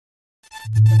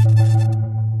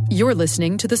You're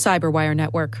listening to the Cyberwire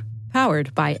Network,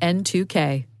 powered by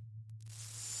N2K.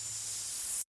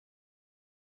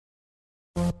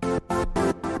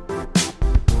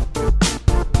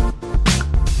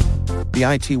 The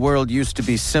IT world used to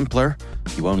be simpler.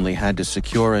 You only had to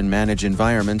secure and manage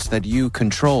environments that you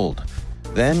controlled.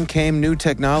 Then came new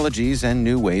technologies and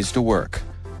new ways to work.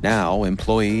 Now,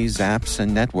 employees, apps,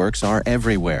 and networks are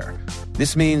everywhere.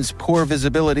 This means poor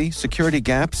visibility, security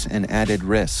gaps, and added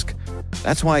risk.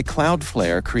 That's why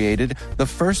Cloudflare created the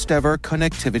first-ever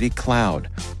connectivity cloud.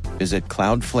 Visit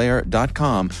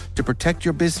cloudflare.com to protect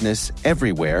your business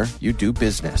everywhere you do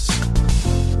business.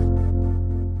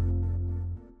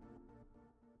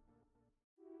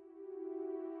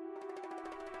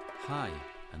 Hi,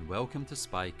 and welcome to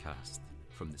Spycast,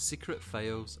 from the secret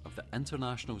files of the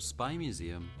International Spy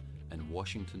Museum in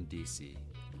Washington, D.C.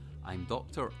 I'm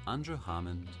Dr. Andrew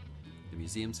Hammond, the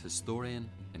museum's historian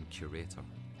and curator.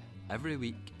 Every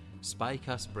week,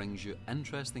 Spycast brings you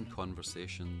interesting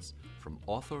conversations from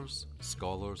authors,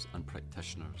 scholars, and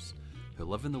practitioners who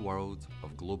live in the world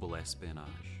of global espionage.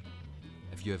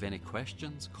 If you have any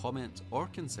questions, comments, or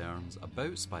concerns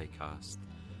about Spycast,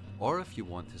 or if you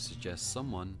want to suggest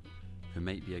someone who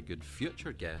might be a good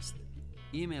future guest,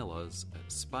 email us at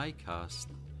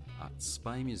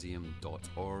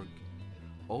spycast@spymuseum.org.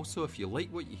 Also, if you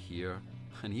like what you hear,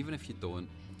 and even if you don't,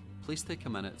 please take a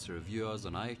minute to review us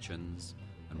on iTunes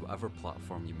and whatever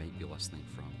platform you might be listening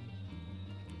from.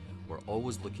 We're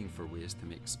always looking for ways to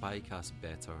make Spycast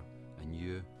better, and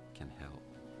you can help.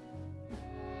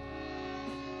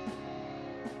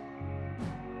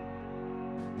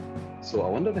 So I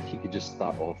wondered if you could just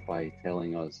start off by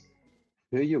telling us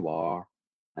who you are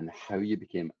and how you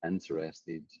became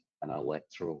interested in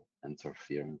electoral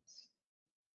interference.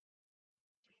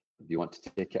 Do you want to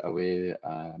take it away,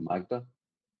 Magda?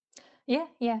 Yeah,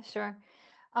 sure.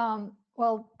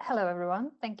 Well, hello, everyone.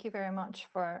 Thank you very much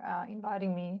for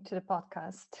inviting me to the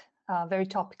podcast. Very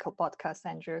topical podcast,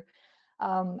 Andrew.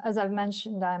 As I've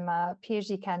mentioned, I'm a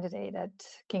PhD candidate at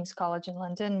King's College in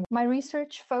London. My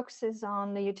research focuses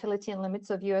on the utility and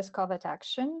limits of US covert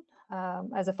action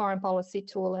as a foreign policy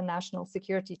tool and national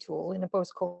security tool in a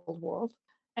post-Cold War.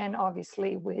 And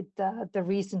obviously with the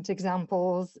recent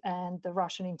examples and the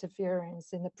Russian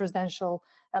interference in the presidential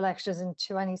elections in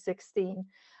 2016,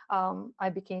 I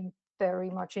became very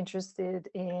much interested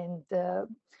in the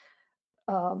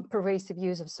pervasive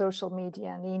use of social media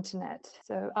and the internet.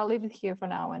 So I'll leave it here for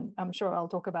now, and I'm sure I'll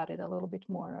talk about it a little bit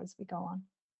more as we go on.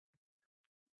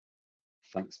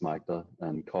 Thanks, Magda.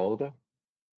 And Calder?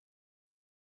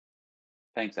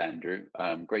 Thanks, Andrew.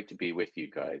 Great to be with you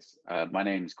guys. My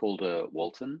name's Calder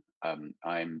Walton.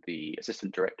 I'm the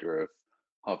Assistant Director of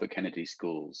Harvard Kennedy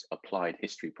School's Applied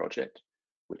History Project,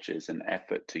 which is an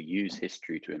effort to use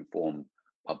history to inform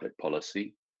public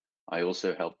policy. I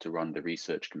also helped to run the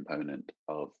research component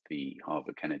of the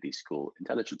Harvard Kennedy School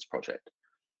Intelligence Project.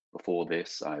 Before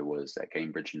this, I was at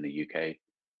Cambridge in the UK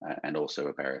and also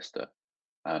a barrister.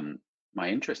 My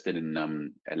interest in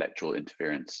electoral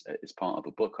interference is part of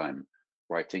a book I'm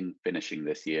writing, finishing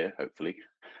this year, hopefully,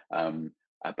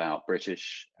 about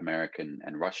British, American,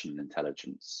 and Russian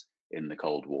intelligence in the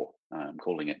Cold War. I'm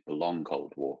calling it the Long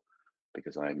Cold War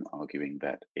because I'm arguing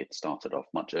that it started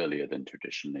off much earlier than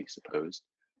traditionally supposed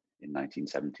in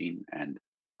 1917, and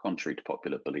contrary to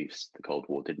popular beliefs, the Cold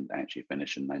War didn't actually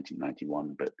finish in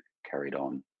 1991, but carried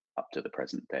on up to the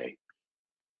present day.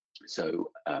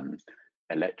 So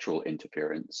electoral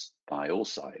interference by all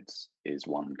sides is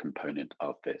one component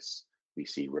of this we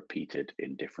see repeated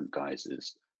in different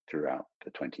guises throughout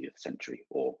the 20th century,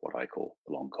 or what I call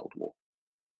the Long Cold War.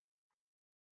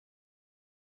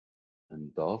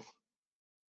 And Dov?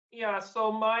 Yeah,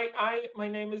 so my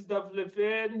name is Dov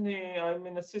Levin. I'm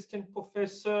an assistant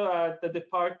professor at the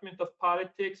Department of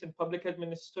Politics and Public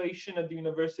Administration at the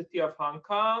University of Hong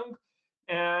Kong.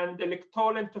 And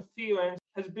electoral interference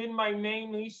has been my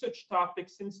main research topic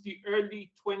since the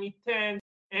early 2010s.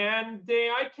 And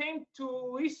I came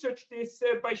to research this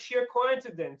by sheer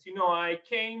coincidence. You know, I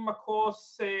came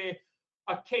across a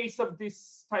case of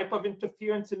this type of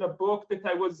interference in a book that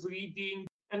I was reading.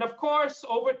 And of course,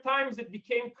 over time, it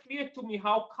became clear to me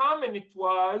how common it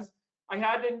was. I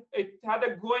had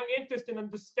a growing interest in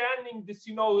understanding this,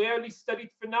 rarely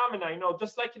studied phenomena.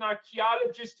 Just like an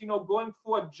archaeologist, going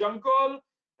through a jungle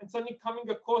and suddenly coming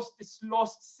across this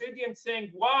lost city and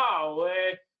saying, "Wow,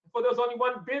 before there's only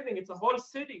one building, it's a whole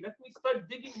city. Let me start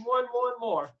digging more and more and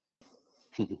more."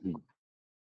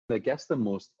 I guess the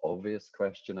most obvious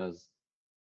question is,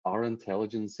 are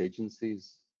intelligence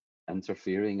agencies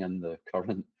interfering in the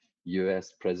current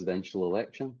US presidential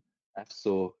election? If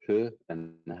so, who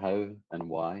and how and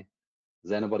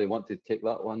Does anybody want to take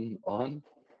that one on?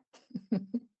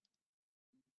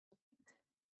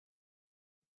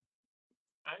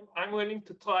 I'm willing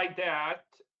to try that.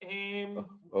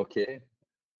 Okay.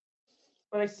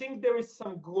 But I think there is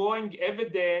some growing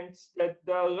evidence that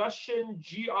the Russian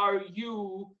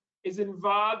GRU is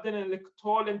involved in an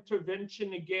electoral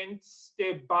intervention against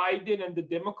Biden and the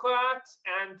Democrats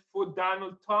and for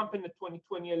Donald Trump in the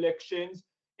 2020 elections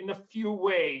in a few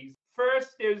ways.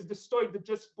 First, there's the story that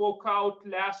just broke out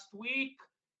last week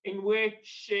in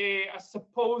which a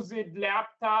supposed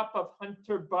laptop of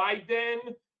Hunter Biden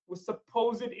with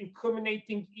supposed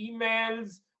incriminating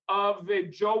emails of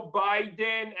Joe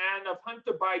Biden and of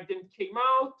Hunter Biden came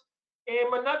out.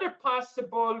 Another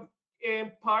possible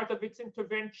part of its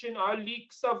intervention are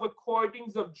leaks of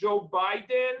recordings of Joe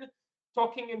Biden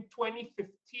talking in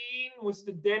 2015 with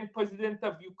the then president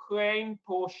of Ukraine,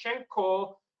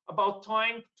 Poroshenko, about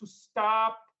trying to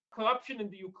stop corruption in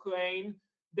the Ukraine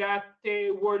that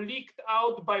were leaked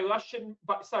out by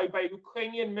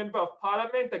Ukrainian member of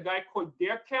parliament, a guy called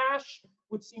Derkash,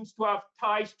 which seems to have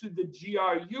ties to the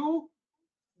GRU.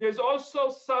 There's also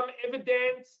some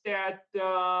evidence that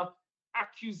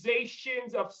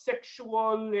accusations of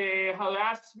sexual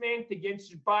harassment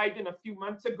against Biden a few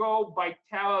months ago by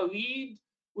Tara Reade,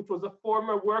 which was a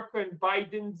former worker in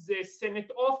Biden's Senate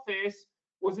office,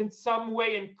 was in some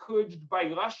way encouraged by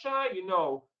Russia. You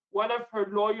know, one of her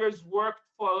lawyers worked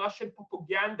for a Russian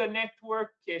propaganda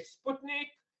network,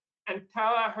 Sputnik, and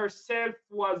Tara herself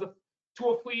was 2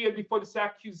 or 3 years before this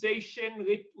accusation,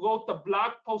 wrote a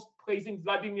blog post praising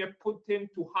Vladimir Putin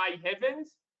to high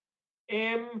heavens.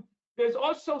 There's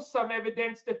also some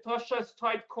evidence that Russia has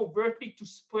tried covertly to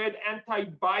spread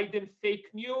anti-Biden fake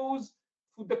news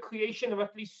through the creation of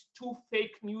at least 2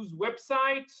 fake news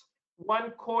websites,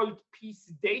 one called Peace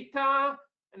Data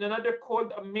and another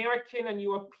called American and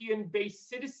European-based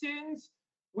Citizens,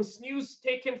 with news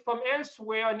taken from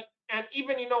elsewhere and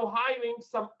even, hiring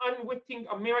some unwitting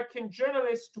American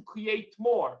journalists to create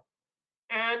more.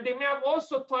 And they may have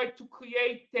also tried to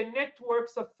create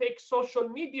networks of fake social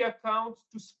media accounts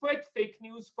to spread fake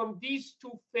news from these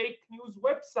 2 fake news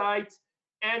websites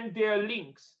and their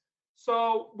links.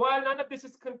 So while none of this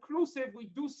is conclusive, we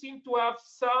do seem to have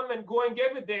some and growing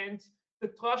evidence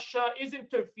that Russia is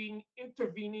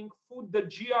intervening through the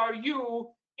GRU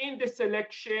in this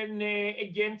election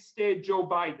against Joe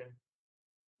Biden.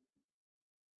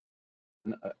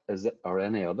 Are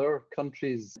any other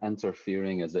countries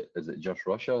interfering? Is it just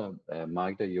Russia?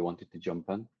 Magda, you wanted to jump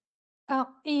in?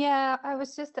 Yeah, I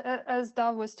was just, as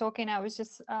Dov was talking, I was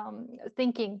just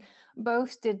thinking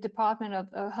both the Department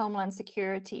of Homeland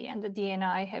Security and the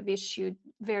DNI have issued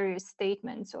various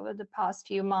statements over the past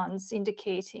few months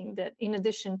indicating that in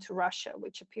addition to Russia,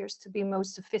 which appears to be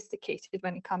most sophisticated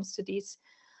when it comes to these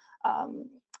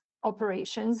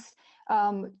operations,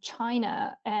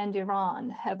 China and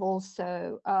Iran have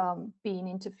also been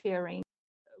interfering.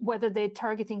 Whether they're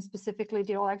targeting specifically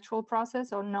the electoral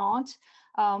process or not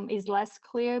is less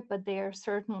clear, but they are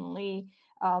certainly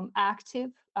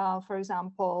active. For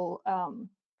example,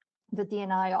 the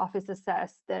DNI office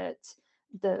assessed that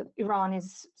Iran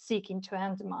is seeking to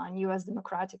undermine U.S.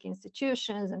 democratic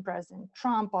institutions, and President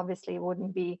Trump obviously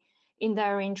wouldn't be in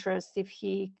their interest if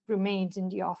he remains in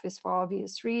the office for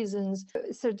obvious reasons.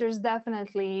 So there's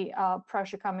definitely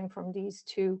pressure coming from these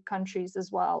 2 countries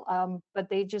as well, but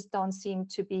they just don't seem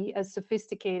to be as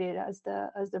sophisticated as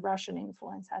the Russian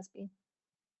influence has been.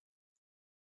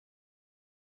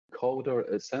 Calder,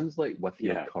 it sounds like with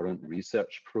your current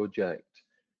research project,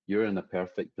 you're in a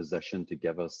perfect position to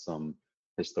give us some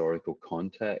historical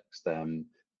context.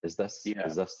 Is this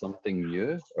something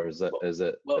new, or is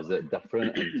it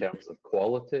different in terms of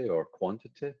quality or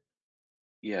quantity?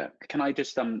 Yeah, can I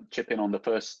just chip in on that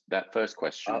first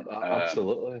question?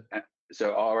 Absolutely.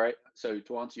 So, all right. So,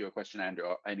 to answer your question, Andrew,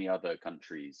 are any other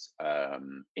countries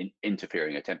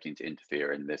attempting to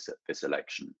interfere in this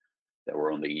election that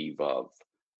we're on the eve of?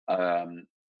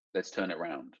 Let's turn it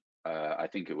around. I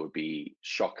think it would be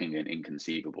shocking and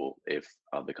inconceivable if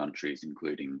other countries,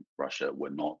 including Russia,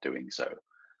 were not doing so.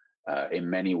 In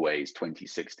many ways,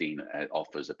 2016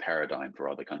 offers a paradigm for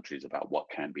other countries about what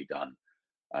can be done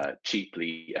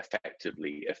cheaply,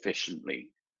 effectively, efficiently.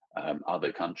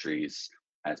 Other countries,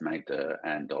 as Magda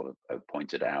and Dov have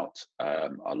pointed out,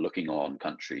 are looking on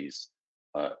countries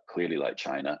clearly like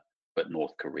China, but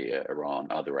North Korea, Iran,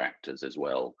 other actors as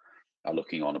well, are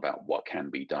looking on about what can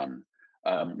be done.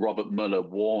 Robert Mueller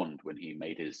warned when he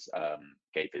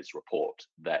gave his report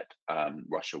that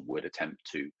Russia would attempt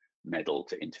to meddle,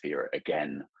 to interfere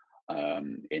again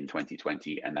in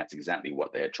 2020, and that's exactly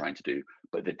what they're trying to do.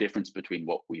 But the difference between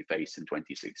what we faced in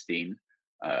 2016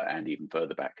 and even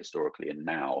further back historically and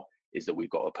now, is that we've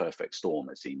got a perfect storm,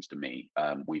 it seems to me.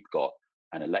 We've got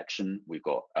an election, we've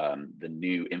got the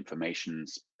new information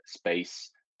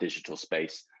space, digital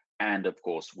space, and of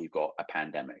course, we've got a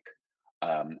pandemic.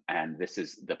 And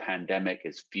the pandemic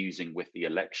is fusing with the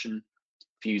election,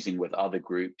 fusing with other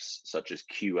groups such as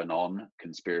QAnon,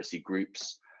 conspiracy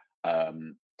groups,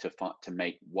 to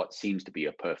make what seems to be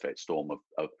a perfect storm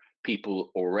of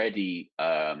people already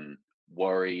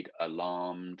worried,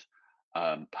 alarmed,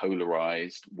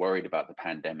 polarized, worried about the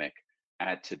pandemic,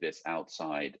 add to this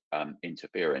outside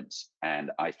interference.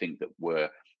 And I think that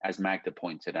as Magda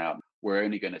pointed out, we're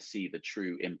only going to see the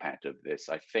true impact of this,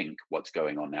 I think, what's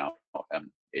going on now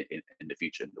in the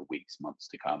future, in the weeks, months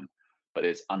to come. But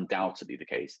it's undoubtedly the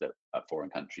case that foreign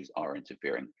countries are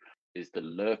interfering. Is the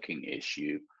lurking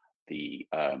issue, the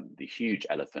huge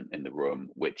elephant in the room,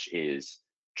 which is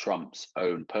Trump's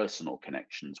own personal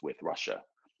connections with Russia,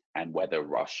 and whether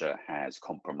Russia has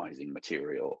compromising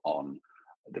material on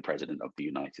the President of the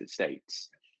United States.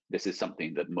 This is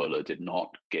something that Mueller did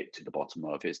not get to the bottom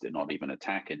of, did not even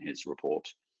attack in his report.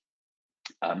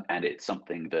 And it's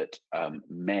something that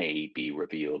may be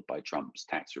revealed by Trump's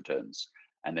tax returns.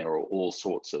 And there are all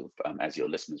sorts of, as your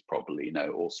listeners probably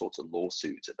know, all sorts of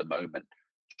lawsuits at the moment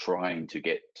trying to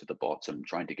get to the bottom,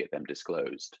 trying to get them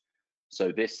disclosed.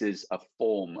 So this is a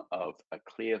form of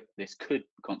this could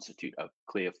constitute a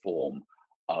clear form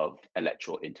of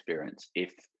electoral interference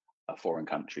if a foreign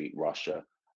country, Russia,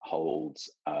 holds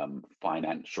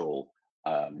financial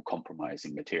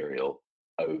compromising material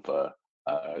over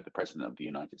the President of the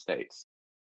United States.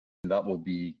 That will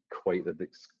be quite the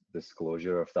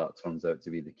disclosure if that turns out to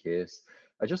be the case.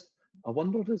 I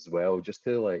wondered as well, just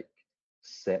to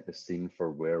set the scene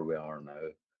for where we are now,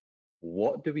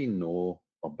 what do we know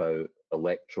about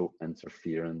electoral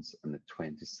interference in the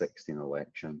 2016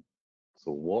 election?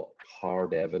 So what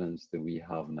hard evidence do we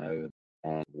have now?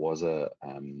 And was it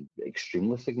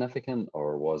extremely significant,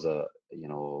 or was it,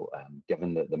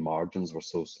 given that the margins were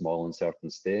so small in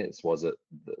certain states, was it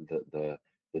the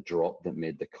drop that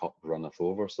made the cup runneth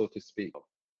over, so to speak?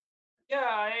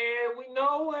 Yeah, we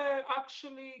know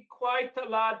actually quite a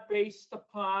lot based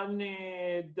upon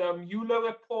the Mueller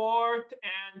report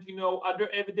and, other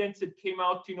evidence that came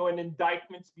out, in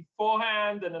indictments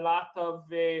beforehand, and a lot of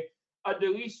other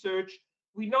research.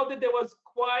 We know that there was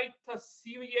quite a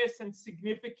serious and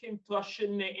significant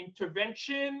Russian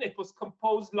intervention. It was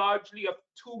composed largely of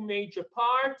two major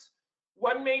parts.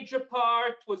 One major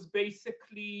part was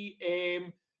basically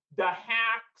the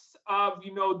hacks of, the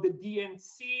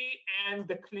DNC and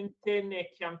the Clinton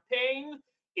campaign,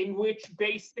 in which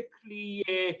basically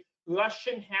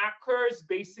Russian hackers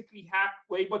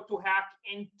were able to hack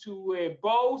into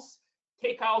both,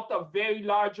 take out a very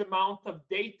large amount of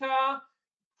data.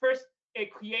 First,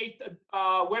 create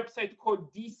a website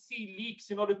called DC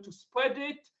Leaks in order to spread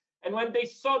it. And when they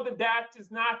saw that that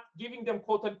is not giving them,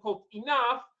 quote unquote,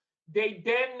 enough, they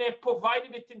then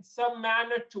provided it in some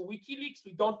manner to WikiLeaks.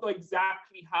 We don't know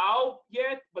exactly how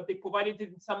yet, but they provided it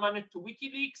in some manner to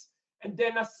WikiLeaks. And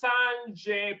then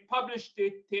Assange published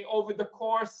it over the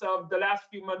course of the last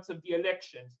few months of the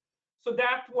elections. So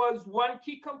that was one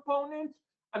key component.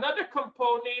 Another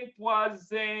component was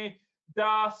the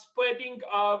spreading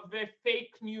of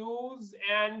fake news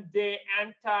and the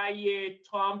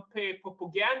anti-Trump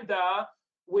propaganda,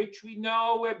 which we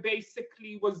know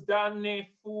basically was done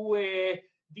through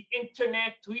the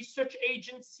Internet Research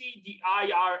Agency, the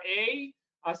IRA,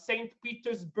 St.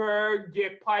 Petersburg, a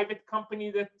private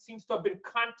company that seems to have been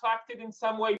contracted in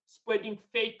some way, spreading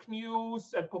fake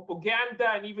news and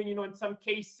propaganda, and even, in some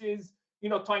cases,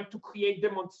 trying to create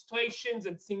demonstrations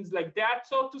and things like that,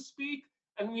 so to speak.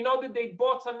 And we know that they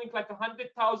bought something like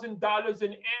 $100,000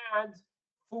 in ads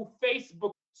through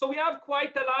Facebook. So we have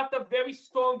quite a lot of very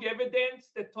strong evidence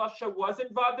that Russia was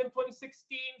involved in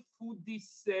 2016 through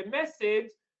this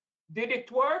message. Did it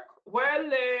work?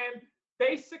 Well,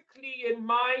 basically, in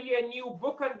my new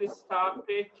book on this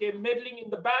topic, Meddling in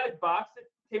the Ballot Box,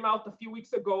 it came out a few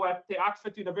weeks ago at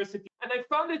Oxford University, and I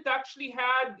found it actually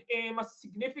had a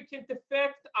significant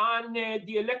effect on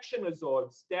the election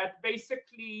results. That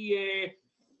basically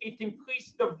it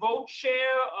increased the vote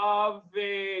share of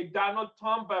Donald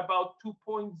Trump by about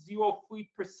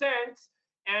 2.03%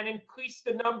 and increased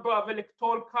the number of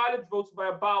electoral college votes by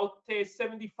about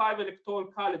 75 electoral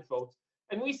college votes.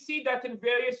 And we see that in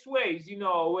various ways,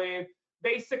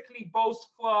 basically both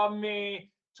from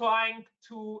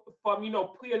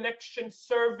pre-election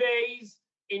surveys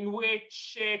in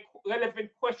which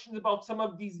relevant questions about some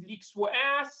of these leaks were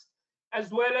asked,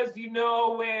 as well as,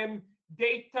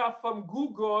 data from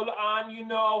Google on,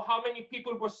 how many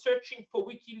people were searching for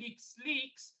WikiLeaks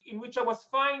leaks, in which I was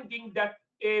finding that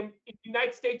in the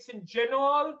United States in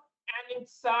general and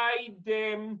inside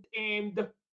the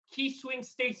key swing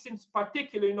states in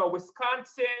particular,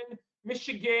 Wisconsin,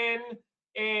 Michigan,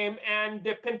 and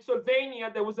Pennsylvania,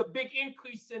 there was a big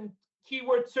increase in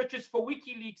keyword searches for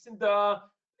WikiLeaks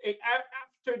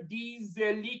after these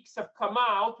leaks have come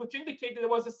out, which indicated there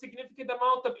was a significant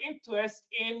amount of interest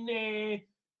in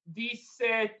these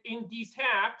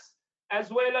hacks, as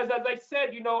well as I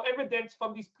said, evidence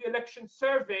from these pre-election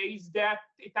surveys that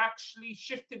it actually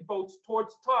shifted votes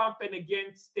towards Trump and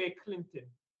against Clinton.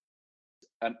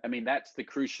 I mean, that's the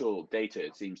crucial data,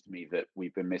 it seems to me, that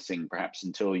we've been missing perhaps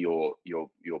until your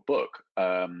book.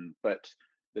 But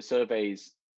the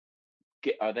surveys,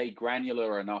 are they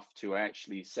granular enough to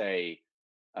actually say,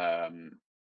 I,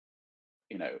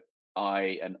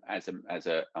 and as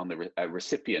a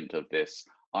recipient of this,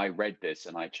 I read this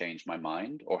and I changed my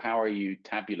mind? Or how are you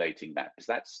tabulating that?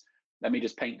 Because let me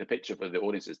just paint the picture for the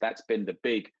audiences. That's been the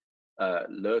big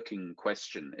lurking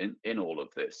question in all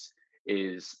of this.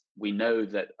 Is we know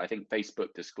that I think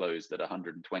Facebook disclosed that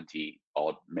 120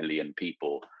 odd million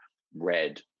people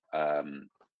read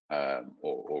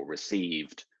or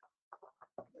received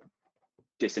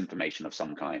disinformation of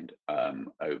some kind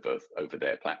over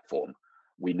their platform.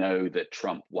 We know that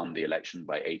Trump won the election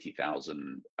by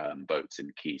 80,000 votes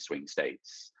in key swing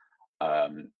states.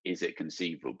 Is it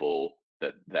conceivable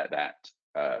that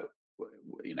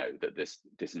this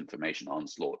disinformation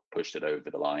onslaught pushed it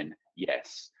over the line?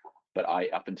 Yes. But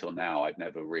up until now, I've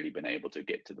never really been able to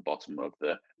get to the bottom of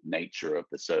the nature of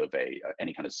the survey,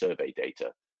 any kind of survey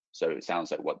data. So it sounds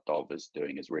like what Dov is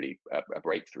doing is really a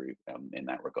breakthrough in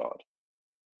that regard.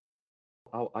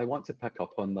 I want to pick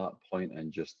up on that point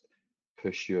and just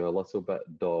push you a little bit,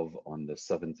 Dov, on the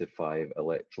 75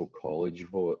 electoral college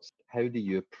votes. How do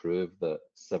you prove that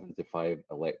 75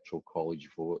 electoral college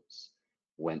votes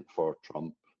went for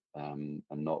Trump and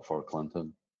not for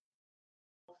Clinton?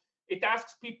 It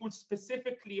asks people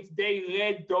specifically if they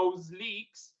read those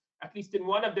leaks. At least in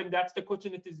one of them, that's the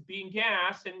question that is being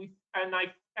asked, and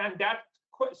that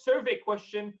survey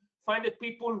question find that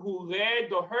people who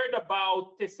read or heard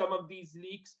about some of these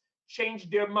leaks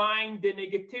changed their mind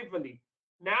negatively.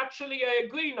 Naturally, I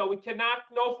agree. We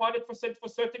cannot know 100% for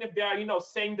certain if they are,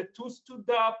 saying the truth to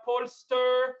the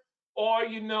pollster, or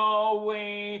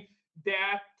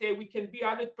that we can be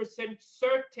 100%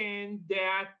 certain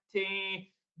that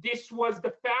this was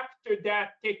the factor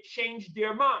that changed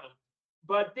their mind.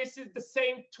 But this is the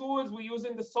same tools we use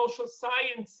in the social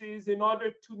sciences in order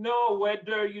to know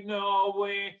whether,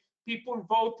 people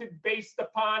voted based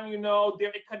upon,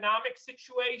 their economic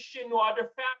situation or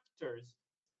other factors.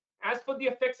 As for the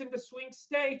effects in the swing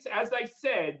states, as I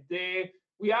said,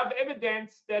 we have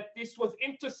evidence that this was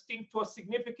interesting to a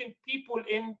significant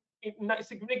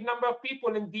number of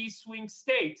people in these swing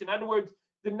states. In other words,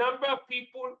 the number of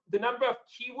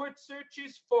keyword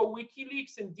searches for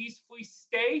WikiLeaks in these three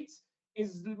states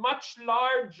is much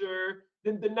larger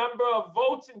than the number of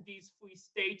votes in these three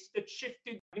states that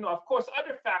shifted. Of course,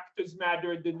 other factors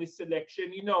mattered in this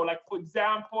election. Like, for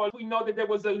example, we know that there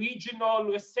was a regional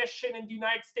recession in the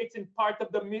United States in part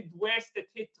of the Midwest that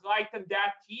hit right in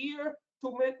that year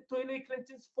to Hillary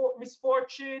Clinton's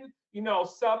misfortune.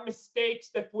 Some mistakes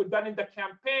that were done in the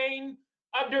campaign.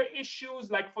 Other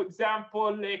issues, like, for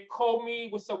example,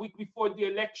 Comey was a week before the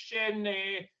election,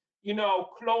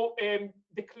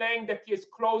 declaring that he is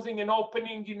closing and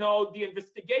opening, the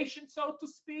investigation, so to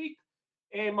speak,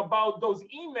 about those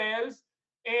emails.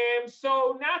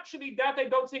 So naturally, that I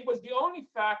don't think was the only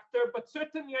factor, but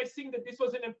certainly I think that this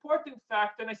was an important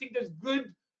factor, and I think there's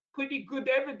pretty good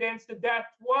evidence that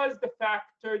was the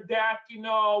factor that,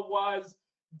 was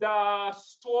the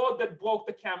straw that broke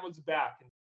the camel's back.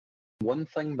 One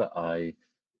thing that I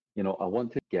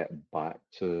want to get back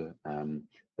to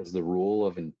is the role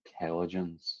of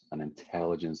intelligence and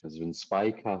intelligence. As when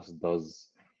Spycast does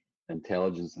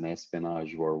intelligence and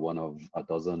espionage, we're one of a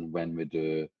dozen. When we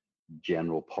do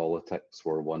general politics,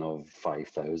 we're one of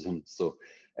 5,000. So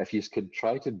if you could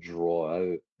try to draw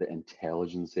out the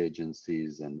intelligence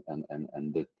agencies and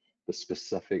the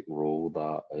specific role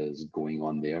that is going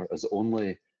on there, as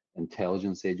only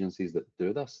intelligence agencies that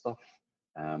do this stuff,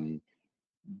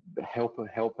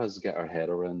 help us get our head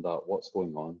around that. What's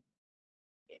going on?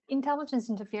 Intelligence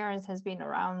interference has been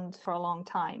around for a long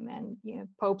time, and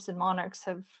popes and monarchs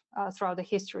have throughout the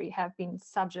history have been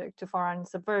subject to foreign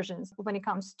subversions. When it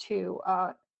comes to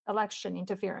election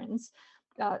interference,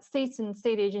 states and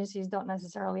state agencies don't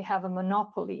necessarily have a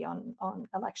monopoly on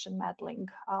election meddling.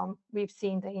 We've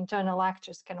seen the internal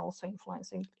actors can also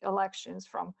influence elections,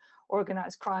 from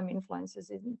organized crime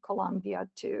influences in Colombia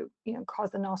to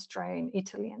Cosa Nostra in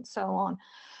Italy and so on.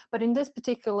 But in this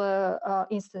particular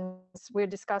instance,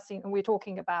 we're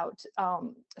talking about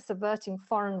subverting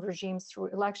foreign regimes through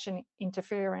election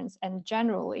interference, and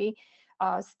generally,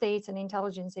 states and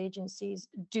intelligence agencies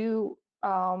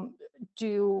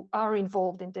are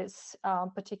involved in this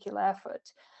particular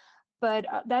effort. But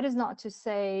that is not to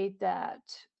say that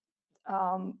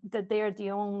that they're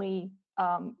the only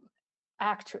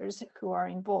actors who are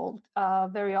involved.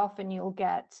 Very often you'll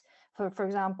get, for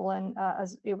example, and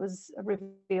as it was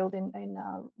revealed in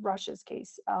Russia's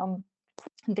case,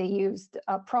 they used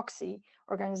a proxy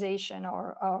organization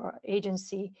or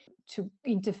agency to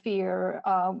interfere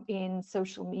in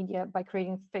social media by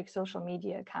creating fake social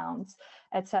media accounts,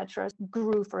 etc.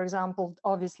 GRU, for example,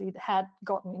 obviously had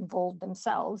gotten involved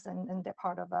themselves, and they're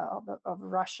part of a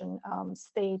Russian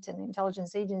state and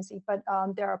intelligence agency. But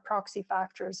there are proxy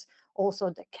factors also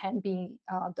that can be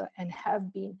and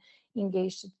have been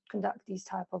engaged to conduct these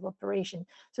type of operations.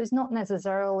 So it's not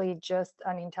necessarily just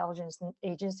an intelligence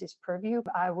agency's purview.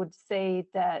 I would say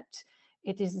that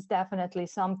it is definitely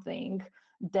something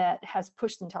that has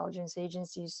pushed intelligence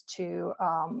agencies to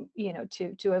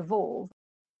evolve.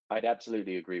 I'd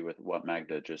absolutely agree with what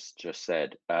Magda just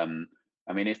said. I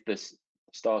mean, if this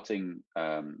starting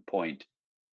point,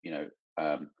 to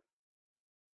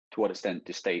what extent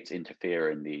do states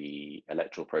interfere in the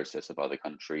electoral process of other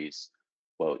countries?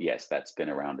 Well, yes, that's been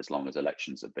around as long as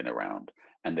elections have been around,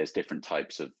 and there's different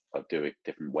types of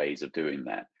different ways of doing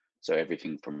that. So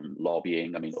everything from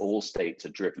lobbying. I mean, all states are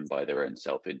driven by their own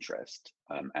self-interest,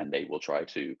 and they will try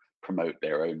to promote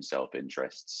their own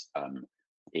self-interests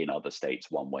in other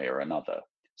states one way or another.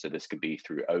 So this could be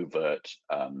through overt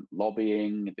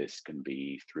lobbying. This can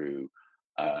be through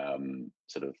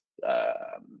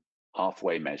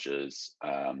halfway measures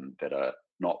that are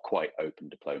not quite open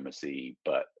diplomacy,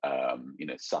 but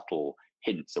subtle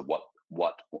hints of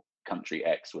what country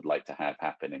X would like to have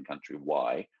happen in country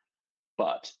Y.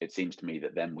 But it seems to me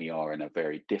that then we are in a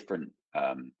very different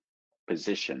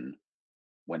position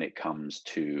when it comes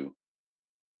to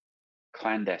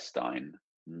clandestine,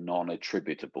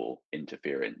 non-attributable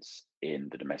interference in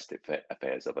the domestic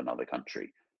affairs of another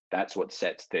country. That's what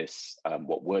sets this,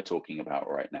 what we're talking about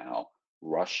right now,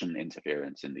 Russian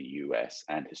interference in the US,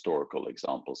 and historical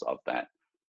examples of that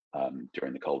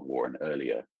during the Cold War and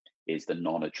earlier, is the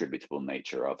non-attributable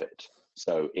nature of it.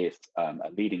 So if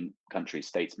a leading country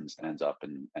statesman stands up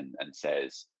and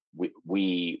says,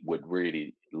 we would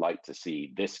really like to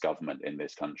see this government in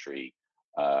this country,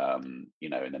 in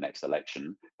the next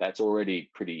election, that's already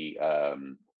pretty,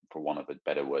 for want of a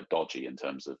better word, dodgy in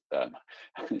terms of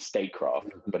statecraft,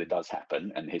 but it does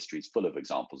happen, and history is full of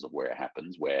examples of where it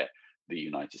happens, where the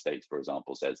United States, for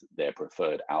example, says their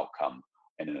preferred outcome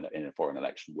in a foreign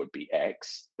election would be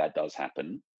X. That does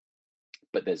happen,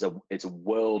 but it's a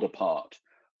world apart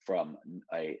from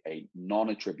a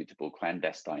non-attributable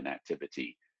clandestine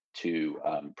activity to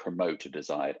promote a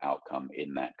desired outcome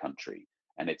in that country.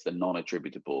 And it's the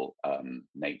non-attributable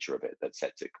nature of it that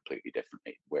sets it completely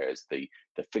differently, whereas the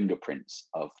fingerprints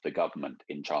of the government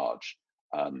in charge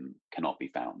cannot be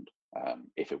found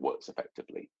if it works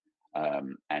effectively.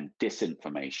 And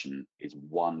disinformation is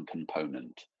one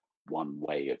component, one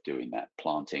way of doing that,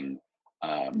 planting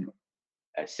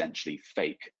essentially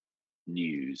fake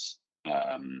news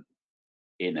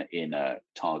in a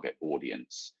target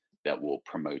audience that will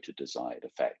promote a desired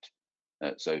effect.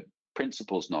 So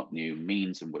principle's not new,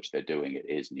 means in which they're doing it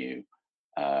is new,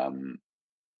 and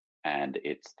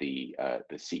it's the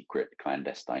secret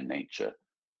clandestine nature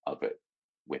of it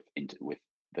with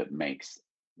that makes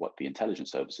what the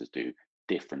intelligence services do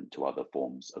different to other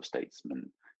forms of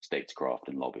statecraft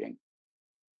and lobbying.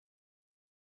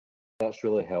 That's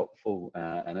really helpful,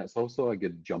 and it's also a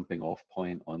good jumping off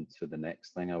point onto the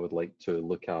next thing I would like to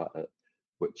look at,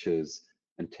 which is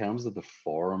in terms of the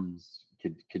forums.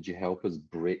 Could you help us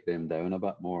break them down a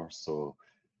bit more? So,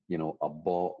 a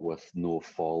bot with no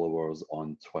followers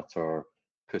on Twitter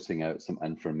putting out some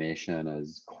information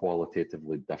is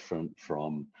qualitatively different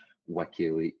from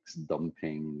WikiLeaks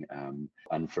dumping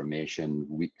information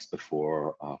weeks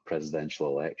before a presidential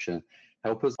election.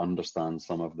 Help us understand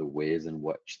some of the ways in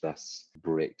which this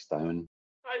breaks down.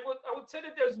 I would say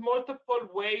that there's multiple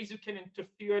ways you can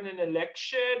interfere in an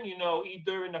election,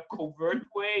 either in a covert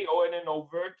way or in an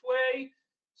overt way.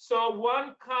 So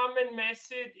one common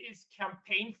method is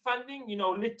campaign funding,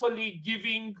 literally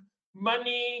giving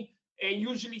money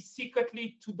usually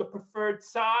secretly to the preferred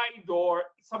side or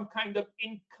some kind of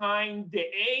in-kind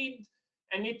aid.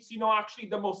 And it's, actually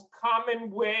the most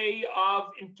common way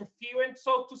of interference,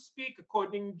 so to speak,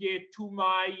 according to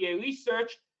my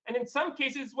research. And in some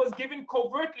cases was given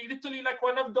covertly, literally like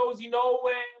one of those,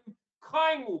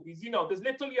 crime movies. There's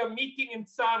literally a meeting in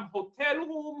some hotel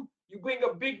room. You bring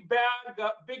a big bag,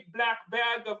 a big black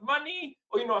bag of money,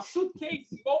 or, a suitcase,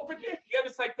 you open it, the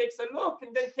other side takes a look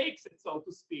and then takes it, so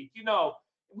to speak. We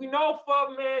know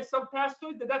from some past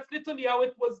stories that that's literally how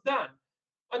it was done.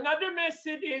 Another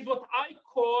method is what I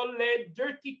call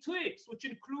dirty tricks, which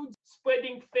includes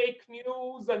spreading fake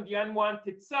news on the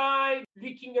unwanted side,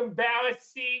 leaking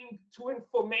embarrassing true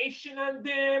information on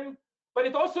them. But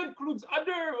it also includes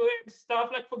other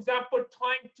stuff, like, for example,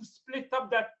 trying to split up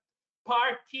the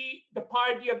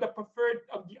party of the preferred,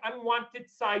 of the unwanted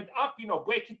side up,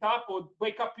 break it up or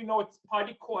break up, its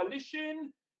party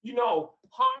coalition,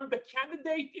 harm the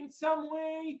candidate in some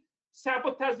way,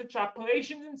 sabotage the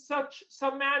operations in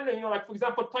some manner, like, for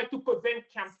example, try to prevent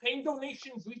campaign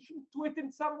donations reaching to it in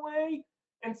some way,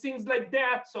 and things like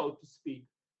that, so to speak.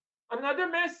 Another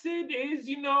method is,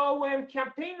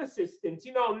 campaign assistance,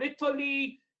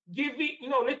 literally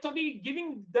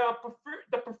giving the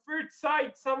preferred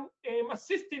side some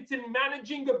assistance in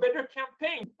managing a better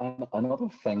campaign. Another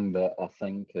thing that I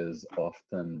think is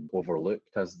often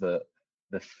overlooked is that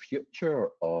the future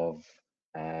of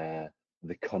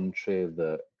the country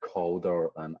that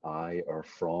Calder and I are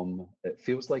from, it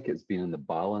feels like it's been in the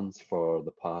balance for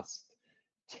the past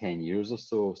 10 years or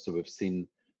so. So we've seen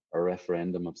a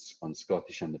referendum on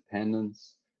Scottish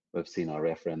independence. We've seen a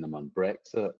referendum on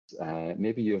Brexit.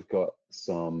 Maybe you've got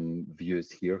some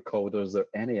views here, Calder. Is there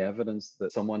any evidence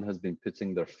that someone has been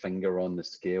putting their finger on the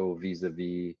scale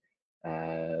vis-a-vis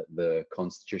the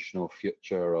constitutional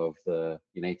future of the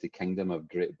United Kingdom of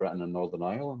Great Britain and Northern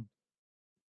Ireland?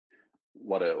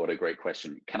 What a great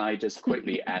question. Can I just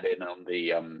quickly add in on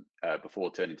the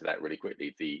before turning to that really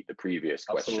quickly, the previous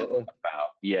question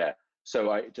about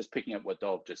So I just picking up what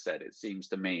Dov just said, it seems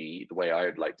to me the way I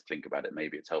would like to think about it,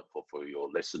 maybe it's helpful for your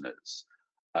listeners.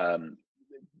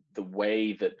 The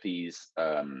way that these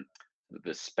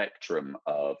the spectrum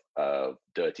of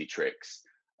dirty tricks,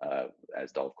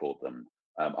 as Dov called them,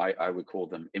 I would call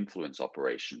them influence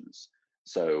operations.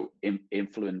 So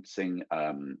influencing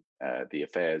the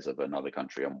affairs of another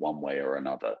country in one way or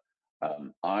another,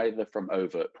 either from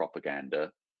overt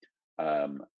propaganda,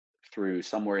 through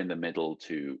somewhere in the middle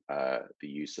to the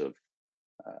use of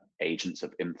agents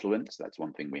of influence. That's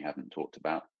one thing we haven't talked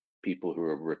about. People who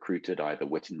are recruited either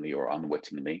wittingly or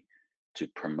unwittingly to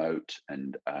promote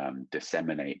and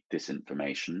disseminate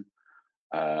disinformation,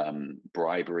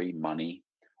 bribery, money,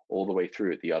 all the way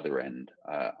through at the other end,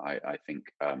 I think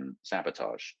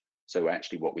sabotage. So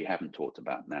actually what we haven't talked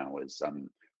about now is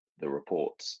the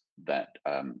reports that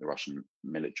the Russian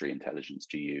military intelligence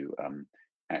GU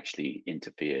actually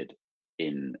interfered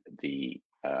in the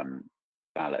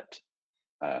ballot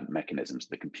mechanisms,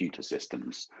 the computer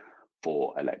systems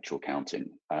for electoral counting.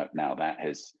 Now that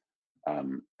has,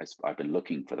 I've been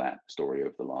looking for that story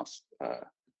over the last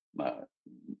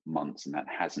months, and that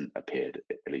hasn't appeared,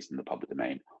 at least in the public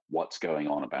domain. What's going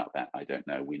on about that, I don't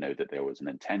know. We know that there was an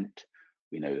intent.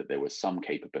 We know that there was some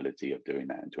capability of doing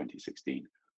that in 2016.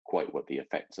 Quite what the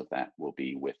effects of that will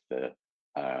be with the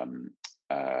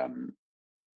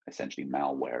essentially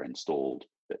malware installed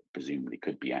that presumably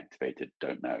could be activated,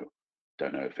 don't know.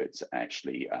 Don't know if it's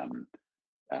actually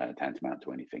tantamount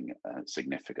to anything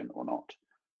significant or not.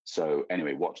 So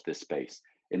anyway, watch this space.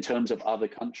 In terms of other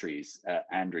countries,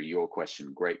 Andrew, your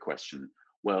question, great question.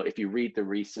 Well, if you read the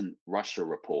recent Russia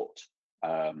report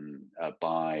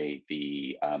by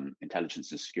the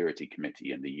Intelligence and Security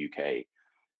Committee in the UK,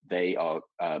 they are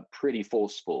pretty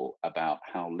forceful about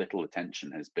how little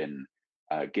attention has been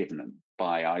given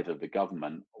by either the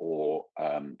government or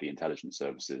the intelligence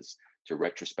services to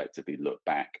retrospectively look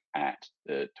back at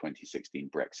the 2016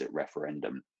 Brexit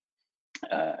referendum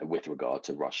with regard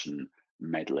to Russian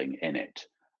meddling in it.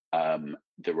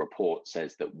 The report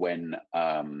says that when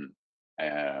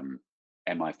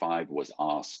MI5 was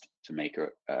asked to make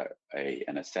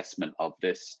an assessment of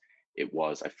this, it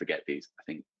was, I forget these, I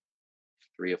think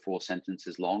 3 or 4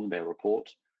 sentences long, their report.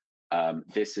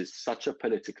 This is such a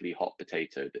politically hot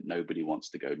potato that nobody wants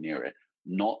to go near it.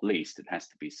 Not least, it has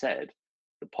to be said,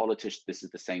 the politicians, this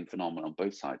is the same phenomenon on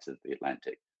both sides of the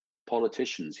Atlantic.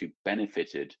 Politicians who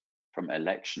benefited from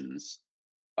elections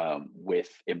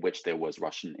in which there was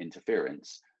Russian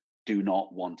interference do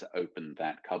not want to open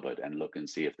that cupboard and look and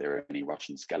see if there are any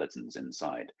Russian skeletons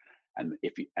inside. And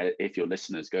if your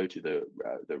listeners go to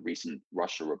the recent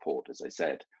Russia report, as I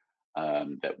said,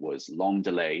 that was long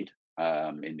delayed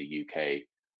in the UK,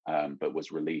 but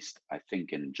was released, I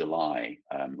think, in July,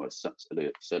 or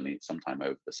certainly sometime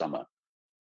over the summer.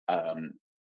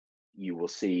 You will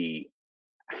see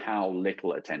how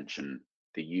little attention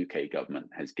the UK government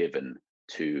has given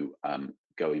to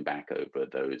going back over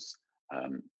those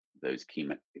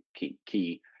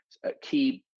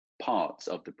key parts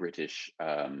of the British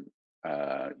of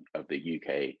the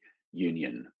UK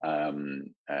Union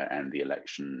and the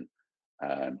election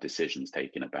decisions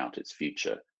taken about its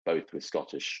future, both with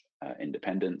Scottish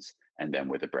independence and then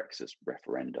with the Brexit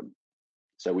referendum.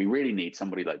 So we really need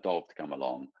somebody like Dov to come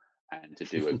along and to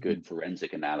do a good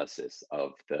forensic analysis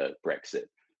of the Brexit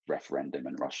referendum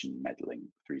and Russian meddling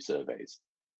through surveys.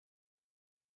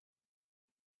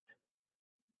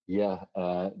 Yeah,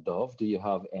 Dov, do you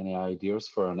have any ideas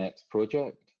for our next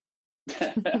project?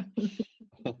 I'd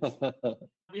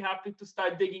be happy to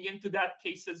start digging into that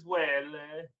case as well.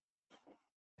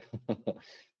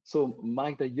 So,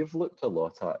 Magda, you've looked a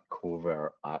lot at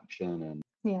covert action and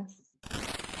Yes.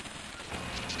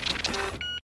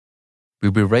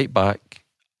 We'll be right back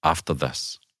after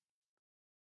this.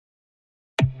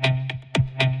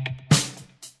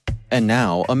 And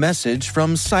now, a message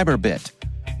from Cyberbit.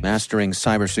 Mastering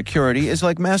cybersecurity is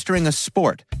like mastering a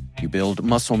sport. You build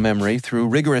muscle memory through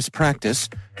rigorous practice,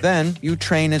 then you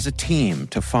train as a team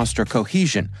to foster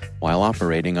cohesion while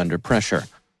operating under pressure.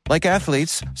 Like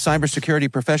athletes,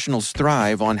 cybersecurity professionals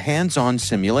thrive on hands-on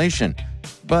simulation.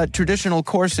 But traditional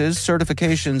courses,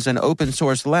 certifications, and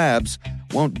open-source labs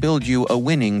won't build you a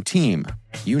winning team.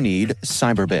 You need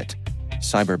Cyberbit.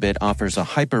 Cyberbit offers a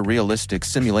hyper-realistic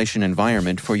simulation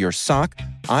environment for your SOC,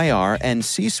 IR, and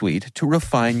C-suite to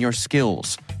refine your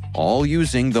skills, all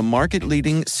using the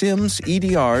market-leading SIMs,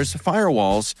 EDRs,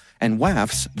 firewalls, and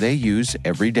WAFs they use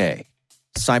every day.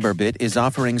 Cyberbit is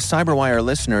offering CyberWire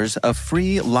listeners a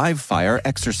free live-fire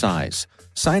exercise.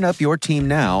 Sign up your team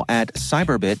now at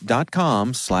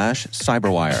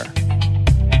cyberbit.com/cyberwire.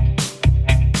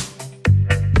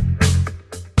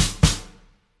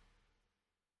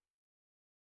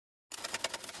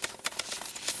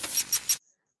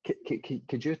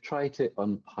 Could you try to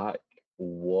unpack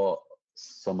what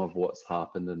some of what's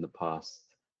happened in the past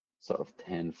sort of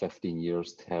 10, 15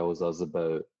 years tells us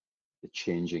about the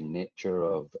changing nature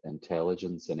of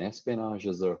intelligence and espionage?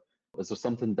 Is there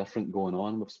something different going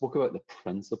on? We've spoke about the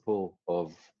principle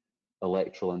of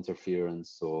electoral interference.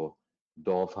 So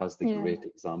Dov has the great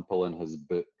example in his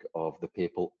book of the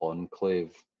papal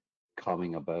enclave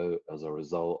coming about as a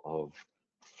result of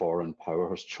foreign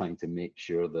powers trying to make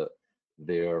sure that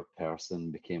their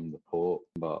person became the Pope.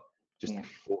 But just to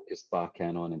focus back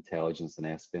in on intelligence and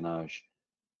espionage,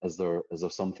 is there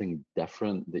something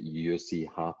different that you see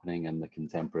happening in the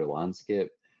contemporary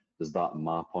landscape? Does that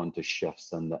map onto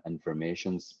shifts in the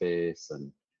information space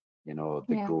and, you know,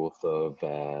 the growth of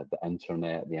the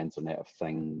internet of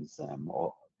things?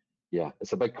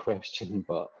 It's a big question,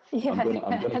 but I'm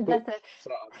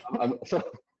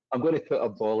going to put a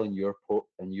ball in your court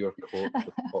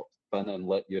to pop spin and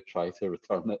let you try to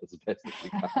return it as best as you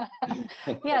can.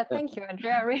 Yeah, thank you,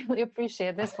 Andrea. I really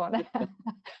appreciate this one.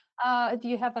 Do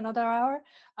you have another hour?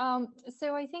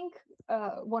 So I think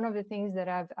one of the things that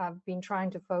I've been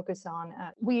trying to focus on,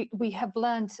 we have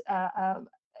learned a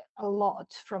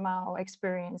lot from our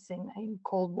experience in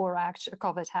Cold War action,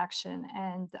 covert action,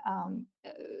 and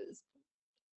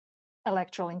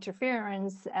electoral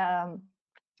interference,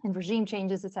 and regime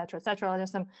changes, et cetera, et cetera. There's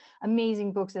some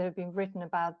amazing books that have been written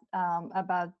about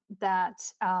that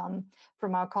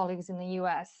from our colleagues in the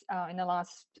US in the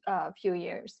last few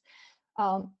years.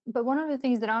 But one of the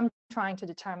things that I'm trying to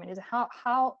determine is how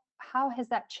has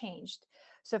that changed?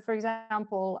 So, for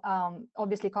example,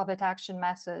 obviously covert action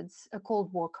methods,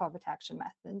 Cold War covert action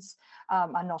methods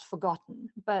are not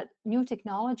forgotten, but new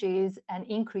technologies and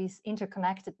increased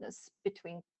interconnectedness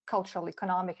between cultural,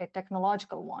 economic, and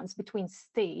technological ones between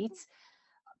states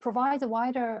provides a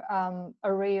wider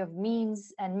array of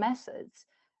means and methods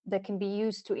that can be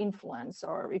used to influence,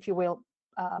 or if you will,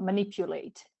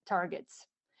 manipulate targets.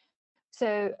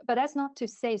 So, but that's not to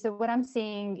say, so what I'm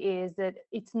saying is that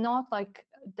it's not like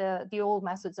the old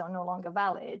methods are no longer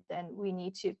valid, and we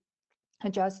need to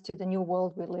adjust to the new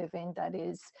world we live in that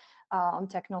is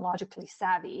technologically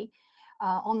savvy.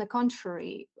 On the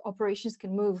contrary, operations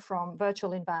can move from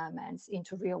virtual environments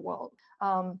into real world.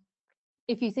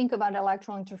 If you think about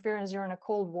electoral interference during a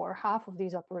Cold War, half of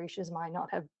these operations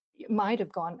might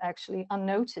have gone actually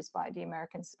unnoticed by the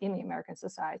Americans in the American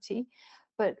society.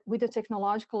 But with the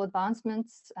technological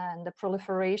advancements and the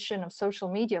proliferation of social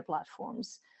media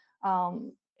platforms,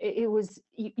 it was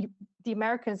the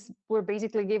Americans were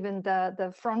basically given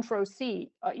the front row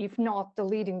seat, if not the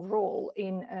leading role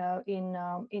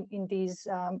in these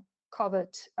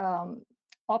covert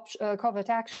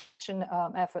action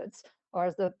efforts, or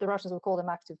as the Russians would call them,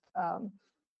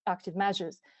 active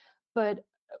measures. But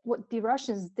what the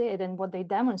Russians did and what they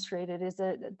demonstrated is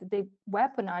that they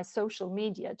weaponized social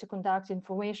media to conduct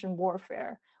information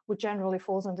warfare, which generally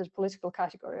falls under the political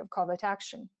category of covert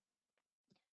action.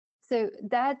 So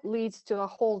that leads to a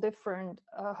whole different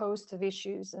host of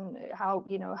issues, and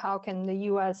how can the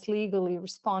U.S. legally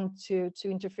respond to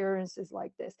interferences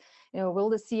like this? Will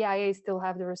the CIA still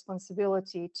have the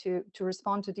responsibility to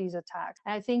respond to these attacks?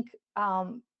 And I think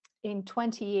in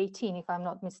 2018, if I'm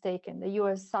not mistaken, the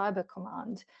U.S. Cyber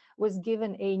Command was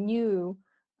given a new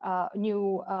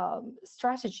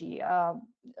strategy,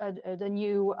 the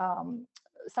new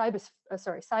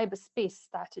cyberspace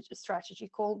strategy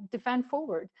called Defend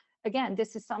Forward. Again,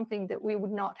 this is something that we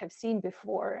would not have seen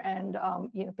before, and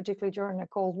particularly during the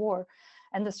Cold War.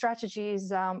 And the strategy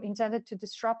is intended to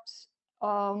disrupt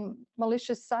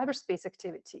malicious cyberspace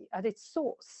activity at its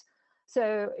source.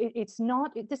 So it's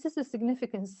not. This is a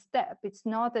significant step. It's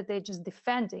not that they're just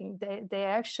defending. They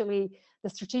actually, the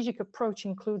strategic approach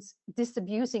includes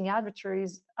disabusing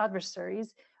adversaries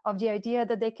of the idea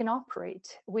that they can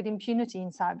operate with impunity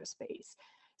in cyberspace.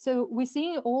 So we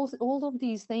see all of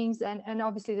these things, and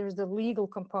obviously there's the legal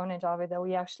component of it that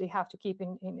we actually have to keep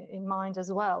in mind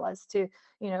as well, as to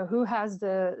who has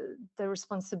the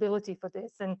responsibility for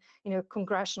this, and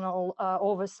congressional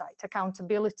oversight,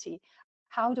 accountability.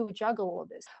 How do we juggle all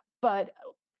this? But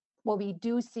what we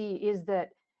do see is that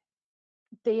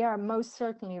they are most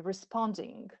certainly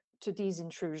responding to these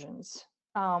intrusions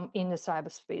in the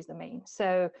cyberspace domain.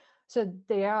 So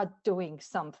they are doing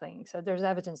something. So there's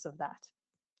evidence of that.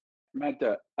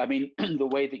 Magda, I mean, the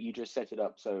way that you just set it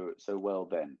up so well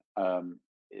then,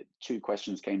 two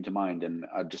questions came to mind, and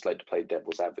I'd just like to play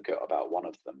devil's advocate about one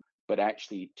of them. But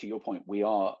actually, to your point, we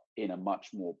are in a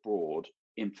much more broad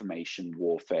information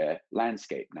warfare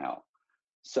landscape now.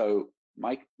 So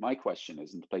my question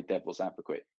is, and to play devil's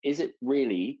advocate, is it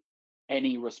really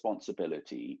any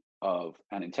responsibility of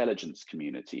an intelligence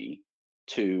community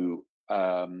to,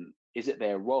 is it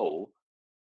their role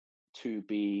to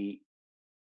be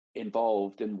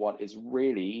involved in what is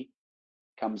really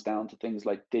comes down to things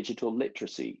like digital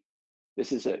literacy?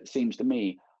 This is, it seems to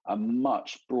me, a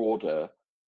much broader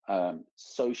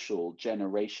social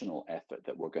generational effort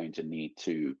that we're going to need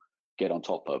to get on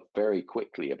top of very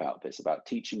quickly about this, about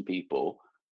teaching people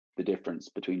the difference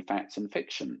between facts and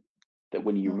fiction, that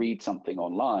when you read something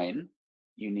online,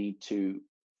 you need to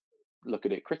look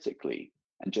at it critically,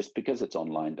 and just because it's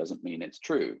online doesn't mean it's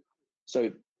true.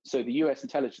 So the US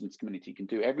intelligence community can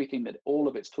do everything, that all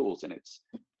of its tools in its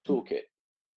toolkit,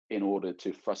 in order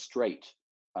to frustrate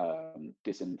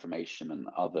disinformation and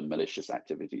other malicious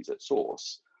activities at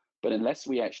source. But unless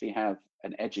we actually have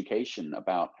an education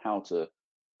about how to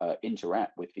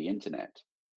interact with the internet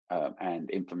and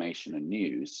information and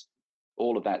news,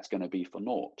 all of that's going to be for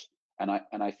naught. And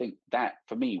I think that,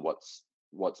 for me,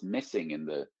 what's missing in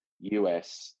the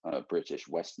US, British,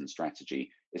 Western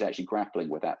strategy is actually grappling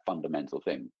with that fundamental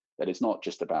thing, that it's not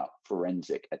just about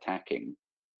forensic attacking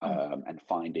and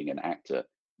finding an actor.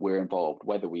 We're involved,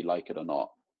 whether we like it or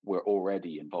not. We're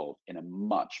already involved in a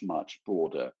much, much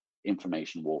broader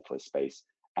information warfare space.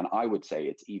 And I would say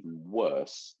it's even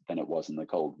worse than it was in the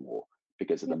Cold War,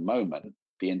 because at the moment,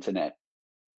 the internet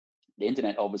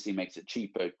obviously makes it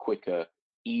cheaper, quicker,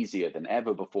 easier than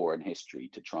ever before in history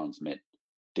to transmit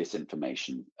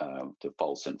disinformation, to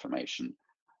false information,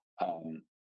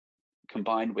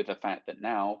 combined with the fact that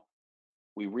now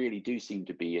we really do seem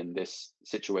to be in this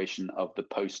situation of the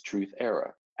post-truth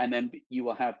era. And then you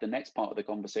will have the next part of the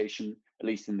conversation, at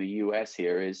least in the US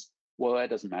here, is, well, that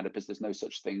doesn't matter because there's no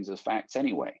such things as facts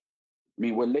anyway. I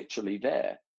mean, we're literally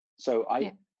there. So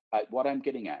what I'm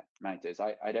getting at, Magda, is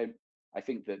I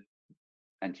think that,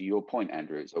 and to your point,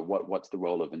 Andrew, so what's the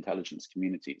role of intelligence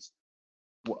communities?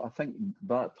 Well, I think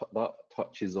that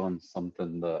touches on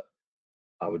something that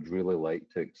I would really like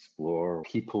to explore.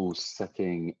 People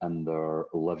sitting in their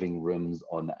living rooms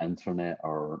on the internet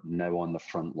are now on the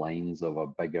front lines of a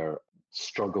bigger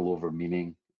struggle over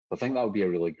meaning. I think that would be a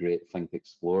really great thing to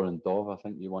explore. And Dov, I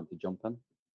think you want to jump in?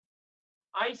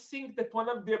 I think that one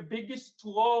of their biggest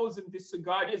flaws in this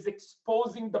regard is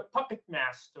exposing the puppet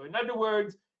master. In other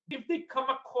words, if they come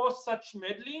across such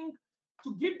meddling,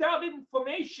 to give that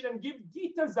information and give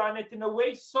details on it in a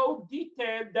way so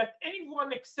detailed that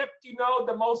anyone except,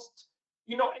 the most,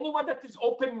 anyone that is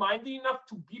open-minded enough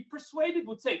to be persuaded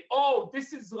would say, oh,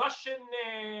 this is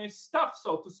Russian stuff,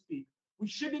 so to speak. We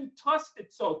shouldn't trust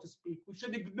it, so to speak. We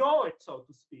should ignore it, so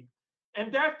to speak.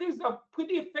 And that is a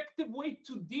pretty effective way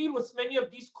to deal with many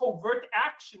of these covert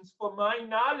actions, from my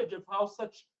knowledge of how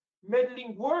such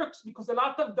meddling works, because a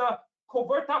lot of the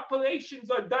covert operations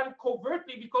are done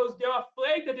covertly because they're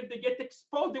afraid that if they get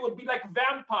exposed, they would be like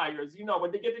vampires,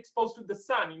 when they get exposed to the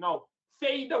sun,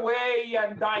 fade away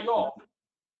and die off.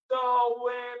 So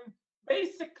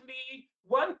basically,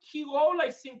 one key role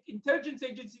I think intelligence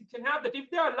agencies can have, that if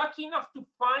they are lucky enough to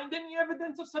find any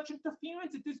evidence of such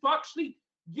interference, it is to actually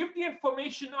give the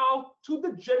information out to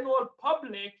the general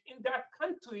public in that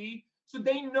country so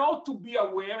they know to be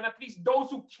aware, and at least those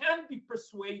who can be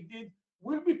persuaded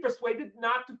will be persuaded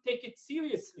not to take it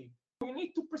seriously. We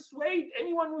need to persuade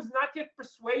anyone who's not yet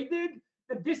persuaded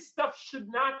that this stuff should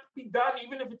not be done,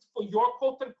 even if it's for your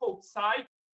quote-unquote side.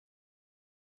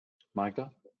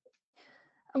 Magda?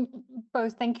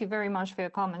 Both, thank you very much for your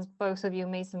comments. Both of you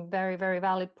made some very, very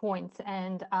valid points.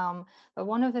 And but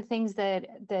one of the things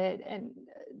and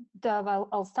Dov,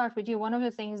 I'll start with you. One of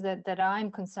the things that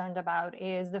I'm concerned about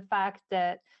is the fact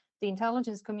that the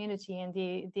intelligence community and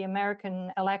the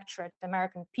American electorate, the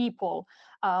American people,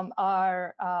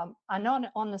 are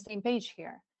not on the same page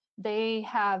here. They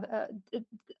have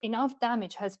enough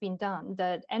damage has been done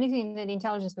that anything that the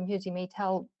intelligence community may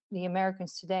tell the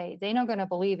Americans today, they're not going to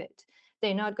believe it.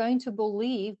 They're not going to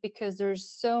believe because there's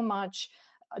so much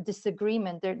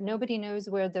disagreement. Nobody knows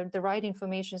where the right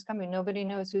information is coming. Nobody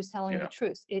knows who's telling the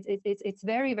truth. It's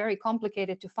very, very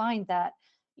complicated to find that,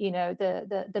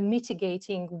 the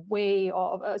mitigating way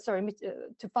of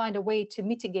to find a way to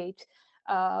mitigate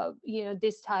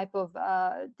this type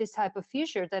of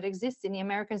feature that exists in the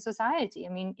American society. I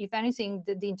mean, if anything,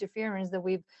 the interference that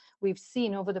we've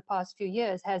seen over the past few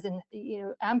years has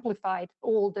amplified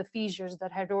all the features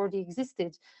that had already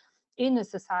existed in the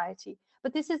society.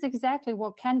 But this is exactly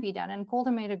what can be done. And Calder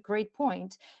made a great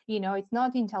point. It's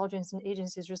not the intelligence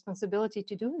agency's responsibility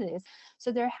to do this.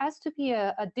 So there has to be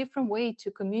a different way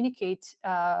to communicate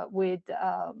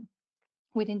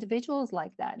with individuals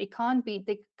like that. They can't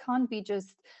be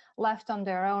just left on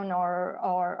their own,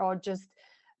 or just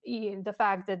the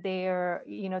fact that they're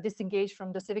disengaged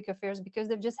from the civic affairs because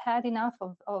they've just had enough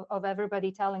of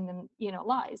everybody telling them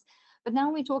lies. But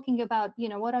now we're talking about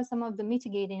what are some of the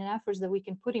mitigating efforts that we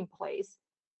can put in place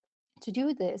to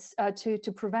do this,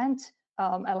 to prevent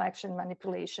election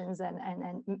manipulations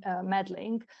and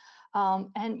meddling.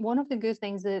 And one of the good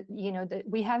things that that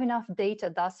we have enough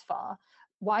data thus far.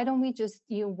 Why don't we just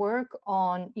work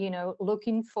on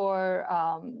looking for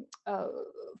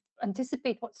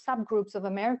anticipate what subgroups of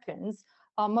Americans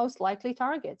are most likely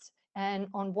targets, and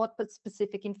on what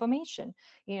specific information?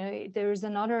 There's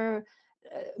another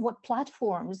what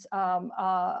platforms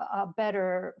are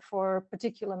better for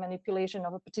particular manipulation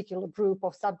of a particular group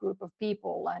or subgroup of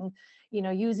people, and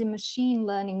using machine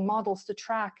learning models to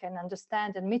track and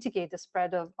understand and mitigate the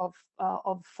spread of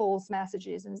false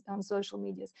messages on social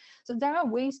medias. So there are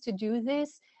ways to do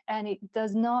this, and it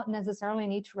does not necessarily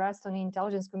need to rest on the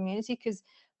intelligence community, because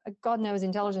God knows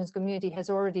intelligence community has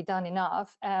already done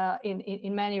enough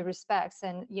in many respects.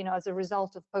 And, as a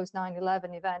result of post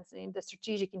 9/11 events, the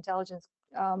strategic intelligence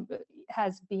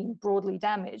has been broadly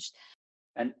damaged.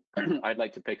 And I'd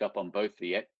like to pick up on both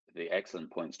the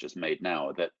excellent points just made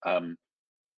now, that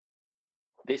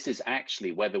this is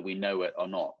actually, whether we know it or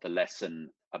not, the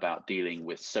lesson about dealing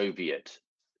with Soviet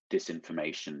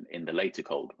disinformation in the later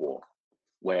Cold War,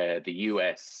 where the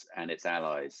US and its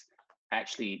allies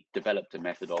actually developed a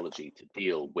methodology to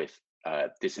deal with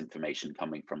disinformation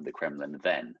coming from the Kremlin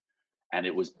then. And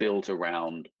it was built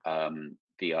around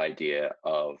the idea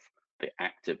of the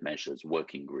Active Measures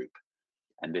Working Group.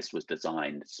 And this was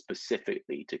designed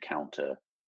specifically to counter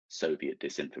Soviet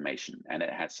disinformation. And it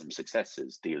had some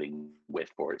successes dealing with,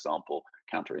 for example,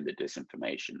 countering the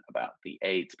disinformation about the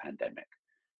AIDS pandemic.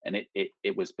 And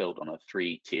it was built on a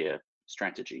 3-tier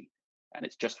strategy. And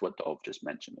it's just what Dov just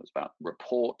mentioned. It was about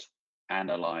report,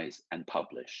 analyze, and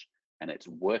publish. And its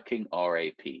working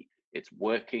RAP, its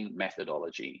working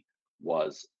methodology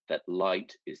was that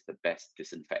light is the best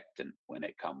disinfectant when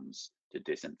it comes to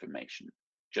disinformation.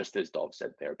 Just as Dov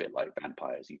said, they're a bit like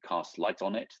vampires. You cast light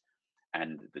on it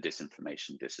and the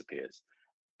disinformation disappears.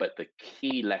 But the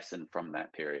key lesson from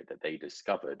that period that they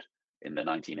discovered in the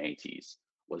 1980s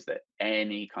was that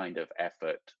any kind of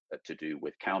effort to do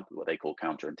with what they call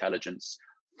counterintelligence,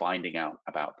 finding out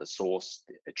about the source,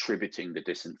 attributing the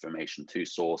disinformation to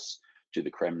source, to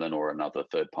the Kremlin or another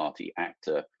third-party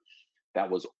actor, that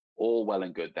was all well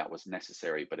and good, that was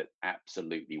necessary, but it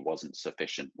absolutely wasn't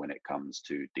sufficient when it comes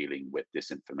to dealing with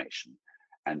disinformation.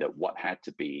 And that what had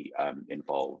to be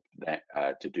involved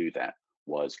to do that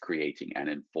was creating an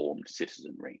informed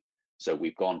citizenry. So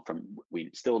we've gone from, we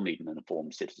still need an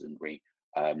informed citizenry,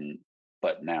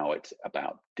 but now it's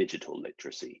about digital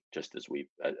literacy, just as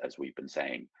we've been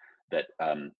saying, that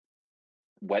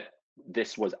what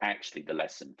this was actually the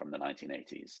lesson from the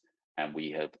 1980s, and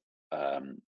we have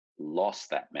lost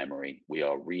that memory. We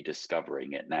are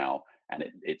rediscovering it now, and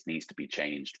it needs to be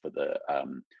changed for the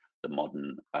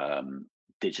modern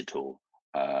digital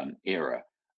era.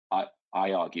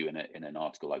 I argue in an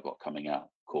article I've got coming out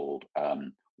called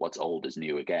 "What's Old is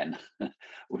New Again"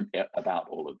 about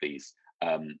all of these.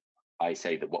 I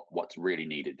say that what's really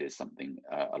needed is something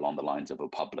along the lines of a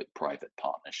public-private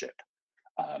partnership,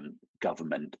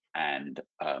 government and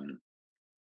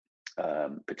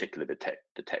particularly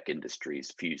the tech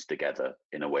industries fused together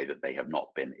in a way that they have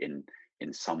not been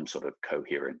in some sort of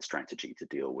coherent strategy to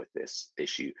deal with this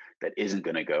issue that isn't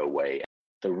going to go away.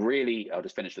 I'll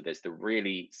just finish with this. The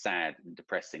really sad and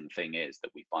depressing thing is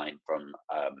that we find from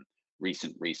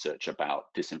recent research about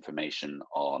disinformation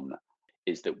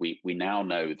is that we now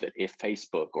know that if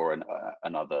Facebook or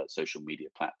another social media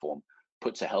platform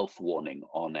puts a health warning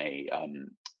on a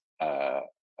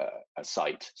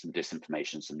site, some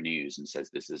disinformation, some news, and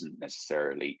says this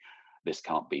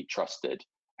can't be trusted,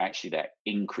 actually that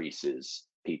increases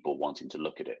people wanting to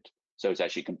look at it. So it's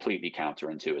actually completely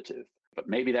counterintuitive. But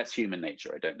maybe that's human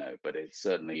nature, I don't know, but it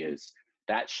certainly is.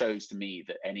 That shows to me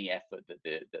that any effort that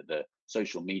the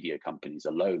social media companies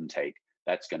alone take,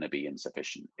 that's going to be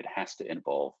insufficient. It has to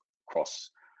involve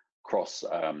cross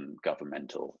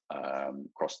governmental,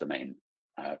 cross domain,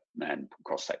 and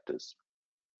cross sectors.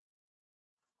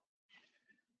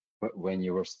 When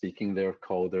you were speaking there,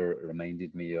 Calder, it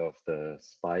reminded me of the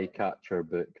Spycatcher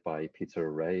book by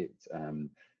Peter Wright,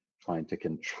 trying to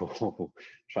control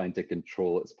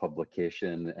its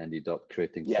publication, ended up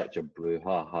creating such a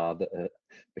brouhaha that it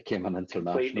became an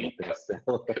international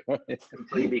bestseller.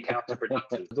 Completely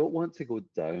counterproductive. I don't want to go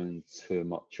down too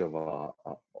much of a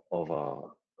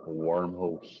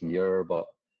wormhole here, but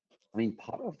I mean,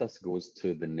 part of this goes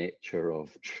to the nature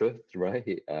of truth,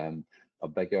 right? A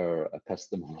bigger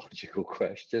epistemological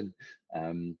question.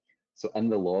 So in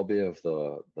the lobby of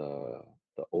the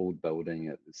old building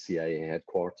at the CIA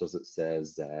headquarters, it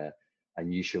says,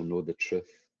 "And you shall know the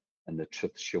truth, and the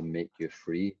truth shall make you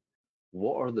free."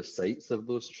 What are the sites of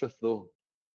those truth, though?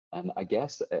 And I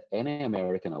guess any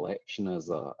American election is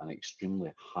an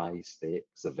extremely high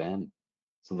stakes event.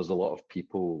 So there's a lot of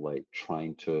people like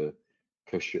trying to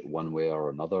push it one way or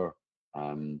another.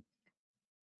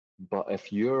 But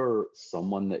if you're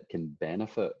someone that can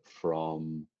benefit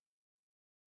from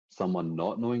someone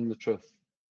not knowing the truth,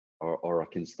 or a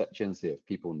constituency of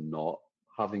people not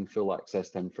having full access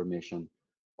to information,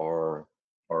 or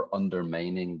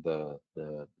undermining the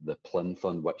plinth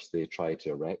on which they try to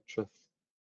erect truth,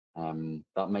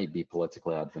 that might be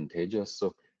politically advantageous.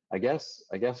 So I guess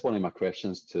one of my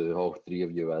questions to all three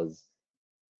of you is,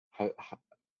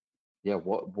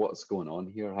 what's going on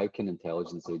here? How can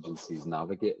intelligence agencies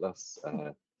navigate this?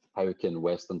 How can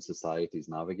Western societies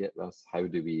navigate this? How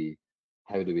do we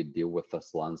deal with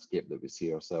this landscape that we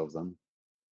see ourselves in?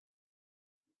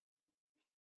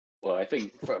 Well, I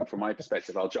think from my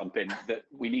perspective, I'll jump in, that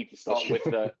we need to start with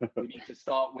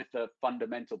the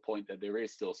fundamental point that there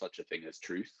is still such a thing as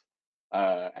truth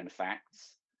and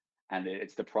facts, and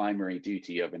it's the primary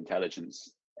duty of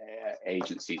intelligence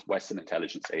agencies, Western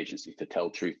intelligence agencies, to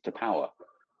tell truth to power.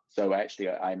 So actually,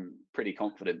 I'm pretty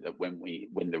confident that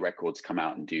when the records come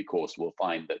out in due course, we'll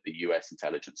find that the US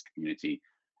intelligence community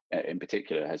in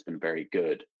particular has been very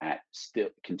good at still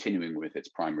continuing with its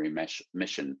primary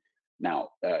mission.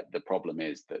 Now, the problem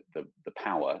is that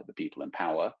the people in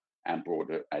power, and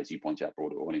broader, as you pointed out,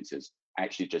 broader audiences,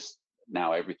 actually just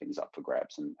now everything's up for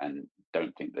grabs and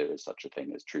don't think there is such a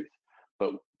thing as truth.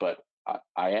 But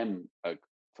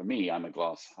for me, I'm a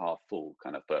glass half full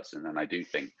kind of person, and I do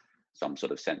think some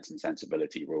sort of sense and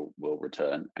sensibility will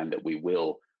return, and that we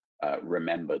will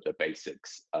remember the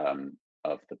basics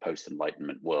of the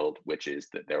post-Enlightenment world, which is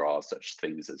that there are such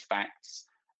things as facts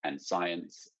and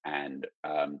science, and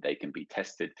they can be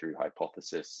tested through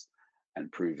hypothesis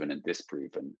and proven and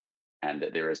disproven, and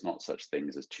that there is not such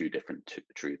things as two different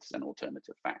truths and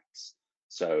alternative facts.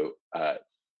 So,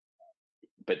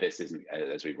 but this isn't,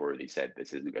 as we've already said,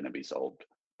 this isn't going to be solved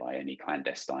by any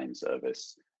clandestine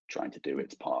service trying to do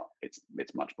its part. It's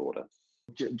much broader.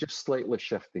 Just slightly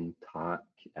shifting tack,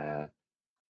 how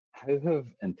have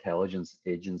intelligence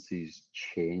agencies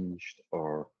changed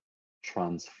or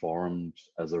transformed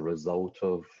as a result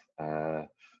of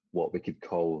what we could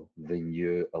call the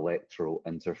new electoral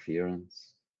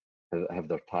interference? Have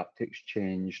their tactics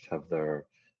changed? Have their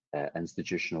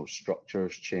institutional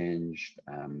structures changed,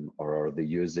 or are they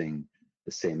using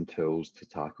the same tools to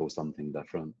tackle something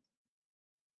different?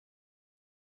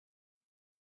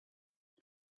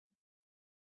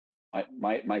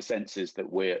 My sense is that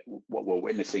what we're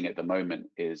witnessing at the moment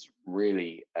is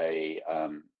really a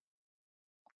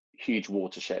huge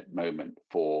watershed moment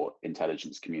for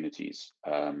intelligence communities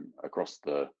across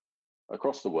the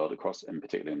world, and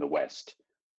particularly in the West,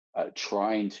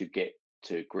 trying to get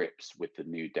to grips with the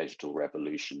new digital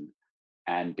revolution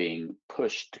and being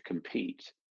pushed to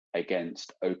compete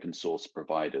against open source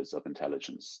providers of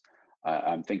intelligence.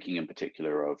 I'm thinking in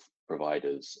particular of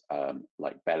providers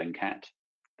like Bellingcat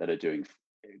that are doing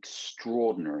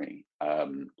extraordinary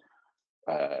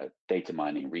data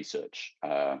mining research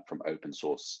from open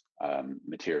source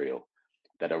material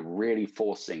that are really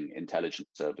forcing intelligence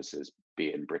services, be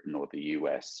it in Britain or the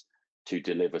US, to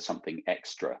deliver something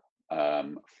extra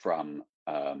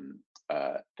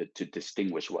to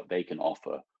distinguish what they can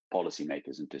offer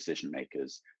policymakers and decision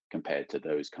makers compared to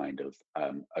those kind of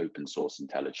open source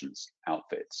intelligence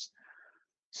outfits.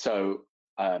 So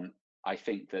I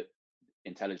think that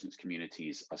intelligence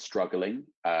communities are struggling,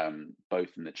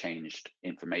 both in the changed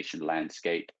information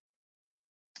landscape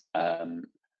and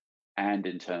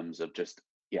in terms of just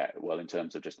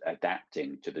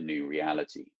adapting to the new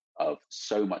reality of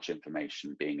so much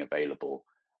information being available,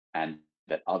 and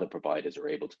that other providers are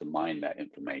able to mine that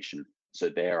information. So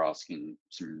they're asking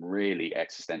some really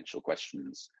existential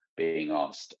questions, being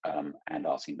asked and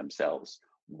asking themselves,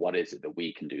 what is it that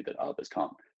we can do that others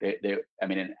can't?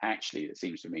 And actually, it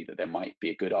seems to me that there might be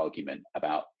a good argument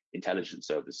about intelligence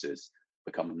services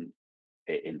becoming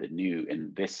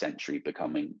in this century,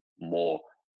 becoming more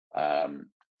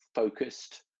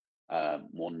focused,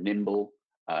 more nimble,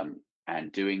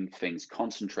 and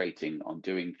concentrating on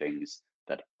doing things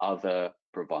that other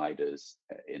providers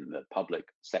in the public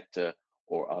sector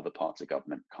or other parts of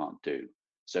government can't do.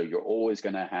 So you're always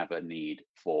going to have a need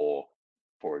for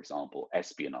example,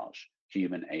 espionage,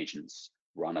 human agents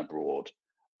run abroad,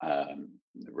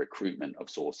 recruitment of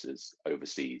sources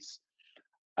overseas.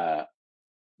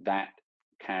 That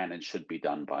can and should be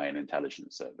done by an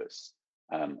intelligence service.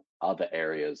 Other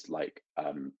areas like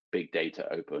big data,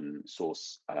 open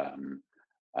source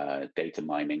data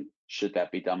mining, should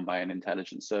that be done by an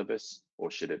intelligence service,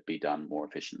 or should it be done more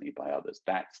efficiently by others?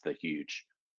 That's the huge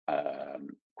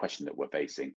question that we're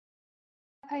facing.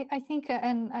 I think,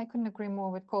 and I couldn't agree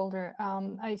more with Calder.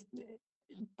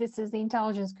 This is the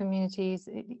intelligence communities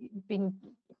being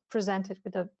presented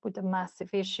with a massive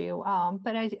issue,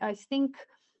 but I think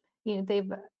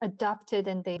they've adapted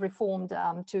and they reformed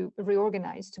to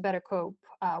reorganize to better cope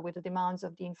with the demands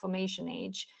of the information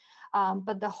age.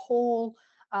 But the whole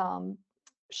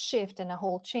shift and the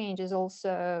whole change is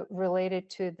also related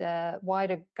to the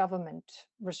wider government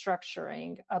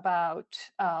restructuring about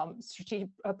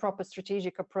a proper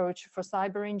strategic approach for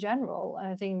cyber in general. And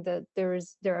I think that there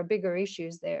are bigger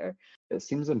issues there. It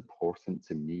seems important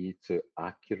to me to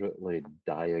accurately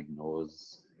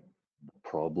diagnose the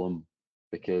problem,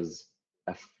 because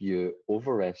if you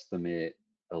overestimate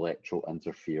electoral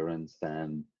interference,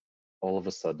 then all of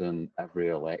a sudden every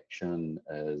election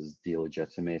is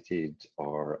delegitimated,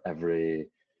 or every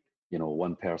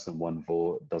one person, one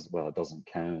vote it doesn't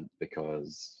count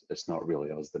because it's not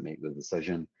really us that make the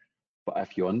decision. But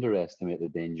if you underestimate the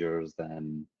dangers,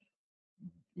 then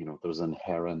there's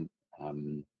inherent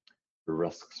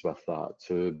risks with that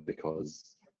too,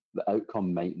 because the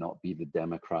outcome might not be the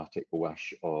democratic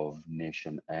wish of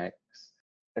nation X.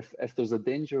 If there's a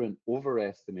danger in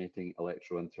overestimating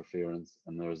electoral interference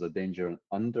and there's a danger in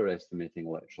underestimating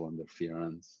electoral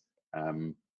interference,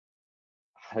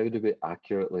 how do we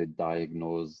accurately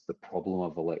diagnose the problem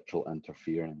of electoral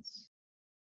interference?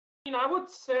 I would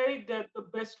say that the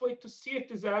best way to see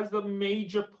it is as a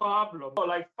major problem.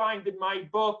 Well, I find in my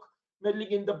book,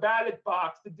 Meddling in the Ballot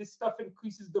Box, that this stuff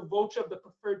increases the vote share of the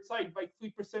preferred side by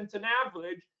 3% on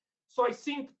average. So I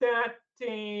think that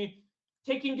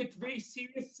taking it very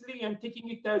seriously and taking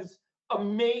it as a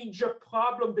major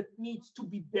problem that needs to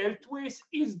be dealt with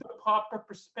is the proper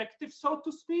perspective, so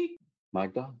to speak.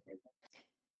 Magda?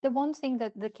 The one thing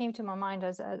that came to my mind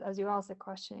as you asked the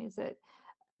question is that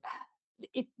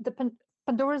the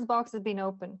Pandora's box has been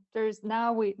opened. There's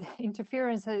now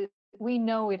interference. We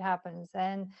know it happens,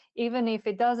 and even if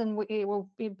it doesn't, it will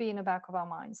be in the back of our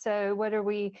minds. So whether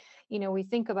we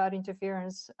think about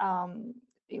interference,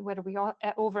 whether we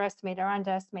overestimate or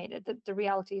underestimate it, the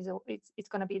reality is it's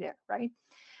going to be there, right?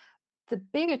 The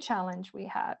bigger challenge we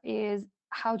have is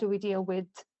how do we deal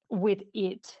with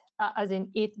it, as in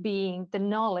it being the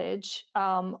knowledge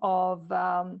of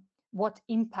what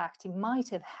impact it might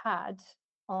have had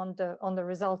on the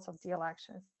results of the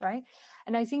elections, right?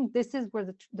 And I think this is where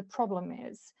the problem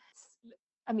is.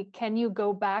 I mean, can you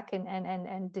go back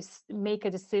and make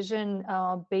a decision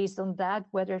based on that,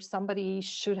 whether somebody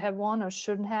should have won or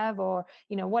shouldn't have, or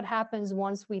what happens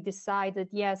once we decide that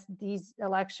yes, these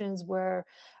elections were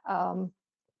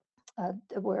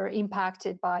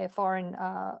impacted by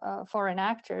foreign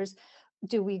actors?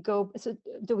 Do we go?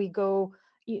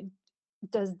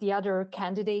 Does the other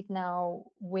candidate now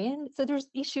win? So there's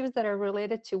issues that are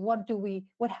related to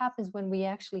what happens when we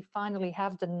actually finally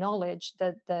have the knowledge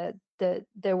that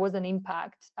there was an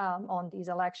impact on these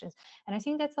elections. And I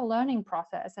think that's a learning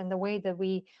process, and the way that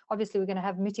we're going to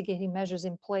have mitigating measures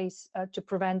in place to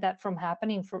prevent that from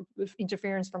happening, for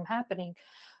interference from happening.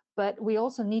 But we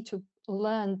also need to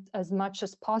learn as much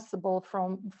as possible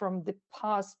from the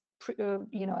past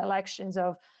elections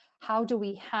of how do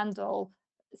we handle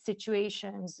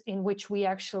situations in which we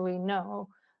actually know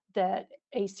that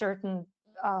a certain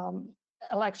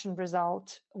election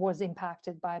result was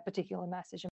impacted by a particular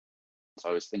message. So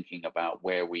I was thinking about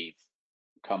where we've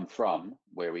come from,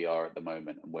 where we are at the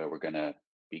moment, and where we're going to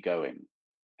be going.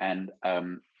 And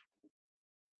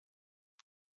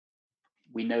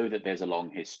we know that there's a long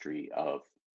history of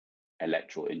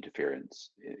electoral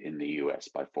interference in the US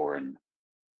by foreign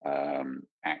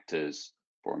actors,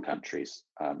 foreign countries,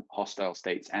 hostile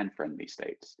states and friendly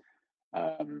states.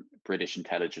 British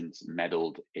intelligence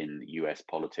meddled in US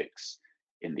politics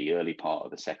in the early part of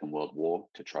the Second World War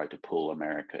to try to pull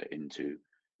America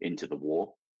into the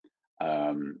war.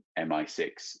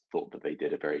 MI6 thought that they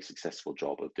did a very successful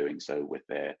job of doing so with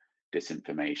their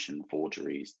disinformation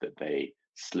forgeries that they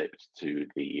slipped to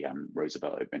the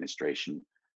Roosevelt administration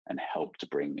and helped to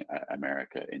bring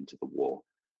America into the war.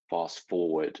 Fast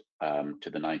forward to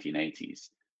the 1980s,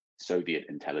 Soviet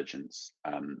intelligence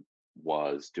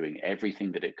was doing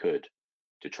everything that it could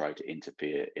to try to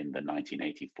interfere in the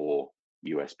 1984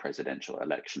 US presidential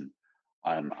election.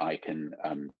 I can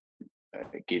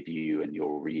give you and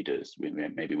your readers,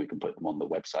 maybe we can put them on the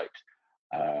website,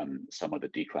 some of the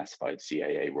declassified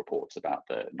CIA reports about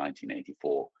the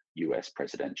 1984 US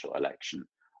presidential election,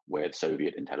 where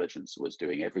Soviet intelligence was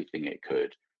doing everything it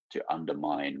could to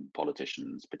undermine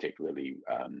politicians, particularly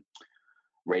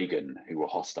Reagan, who were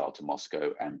hostile to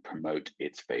Moscow, and promote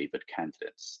its favored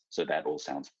candidates. So that all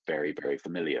sounds very, very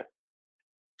familiar.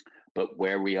 But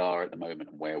where we are at the moment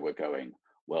and where we're going,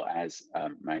 well, as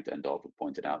Magda and Dov have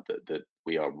pointed out, that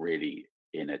we are really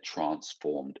in a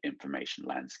transformed information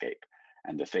landscape.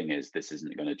 And the thing is, this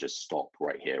isn't going to just stop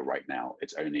right here, right now.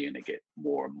 It's only going to get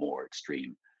more and more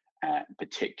extreme, in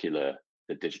particular,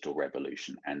 the digital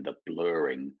revolution and the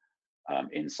blurring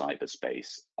in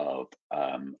cyberspace of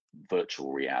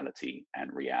virtual reality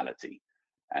and reality.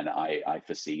 And I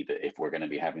foresee that if we're going to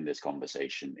be having this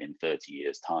conversation in 30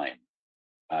 years' time,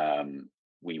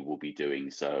 we will be doing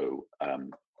so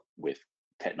with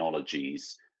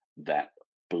technologies that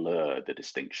blur the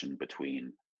distinction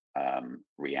between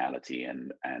reality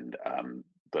and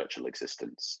virtual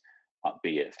existence,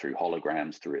 be it through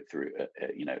holograms, through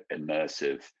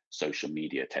immersive social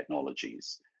media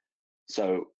technologies.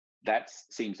 So that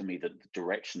seems to me that the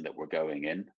direction that we're going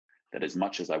in, that as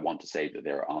much as I want to say that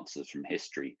there are answers from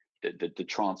history, the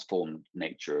transformed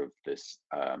nature of this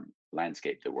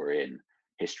landscape that we're in,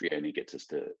 history only gets us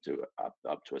to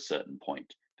up to a certain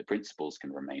point. The principles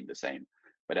can remain the same.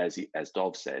 But as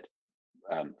Dov said,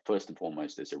 first and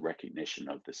foremost, there's a recognition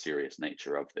of the serious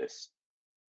nature of this.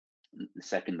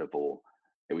 Second of all,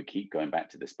 we keep going back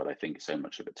to this, but I think so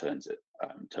much of it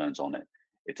turns on it.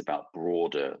 It's about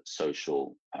broader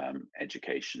social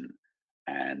education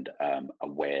and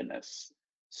awareness.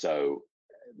 So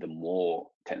the more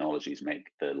technologies make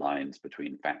the lines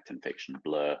between fact and fiction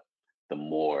blur, the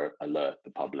more alert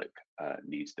the public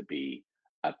needs to be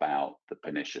about the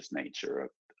pernicious nature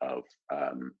of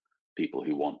people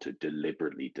who want to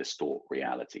deliberately distort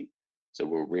reality. So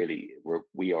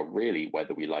we are really,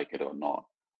 whether we like it or not,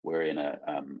 we're in a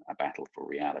battle for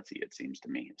reality, it seems to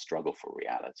me, a struggle for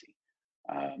reality,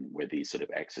 where these sort of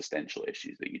existential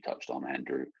issues that you touched on,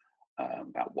 Andrew,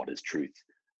 about what is truth,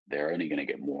 they're only going to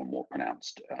get more and more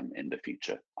pronounced in the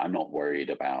future. I'm not worried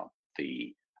about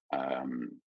the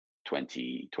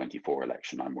 2024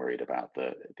 election. I'm worried about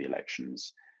the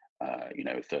elections,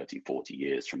 30, 40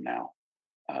 years from now,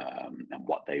 and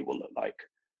what they will look like.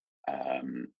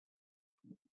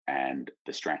 And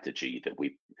the strategy that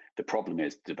the problem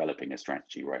is developing a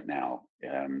strategy right now.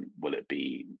 Will it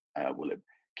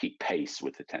keep pace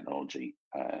with the technology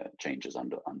changes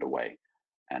underway?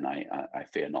 And I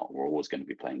fear not. We're always going to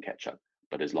be playing catch up.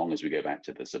 But as long as we go back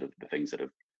to the sort of the things that have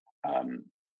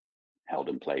held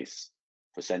in place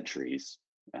for centuries,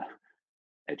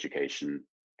 education,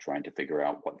 trying to figure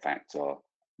out what facts are,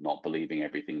 not believing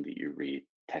everything that you read,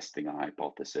 testing a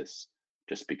hypothesis.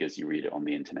 Just because you read it on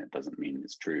the internet doesn't mean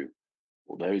it's true.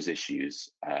 All those issues,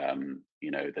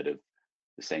 that have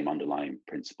the same underlying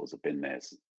principles have been there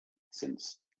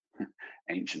since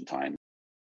ancient times.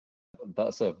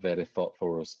 That's a very thoughtful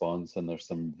response, and there's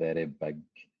some very big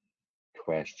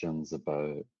questions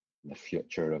about the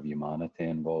future of humanity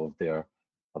involved there.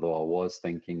 Although I was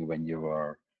thinking when you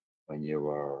were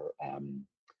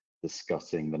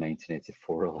discussing the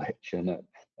 1984 election, it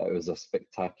was a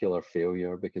spectacular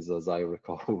failure because, as I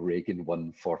recall, Reagan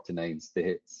won 49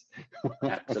 states.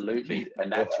 Absolutely,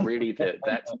 and that's really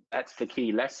that's the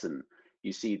key lesson.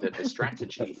 You see that the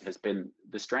strategy has been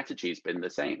the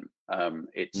same.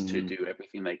 It's to do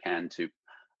everything they can to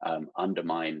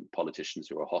undermine politicians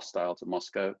who are hostile to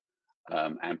Moscow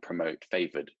and promote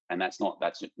favored. And that's not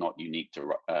unique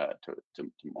to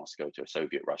Moscow, to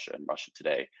Soviet Russia and Russia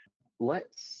today.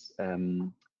 Let's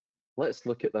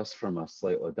look at this from a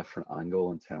slightly different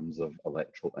angle in terms of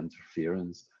electoral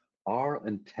interference. Are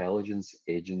intelligence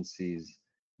agencies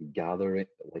gathering,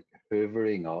 like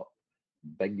hoovering up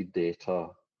big data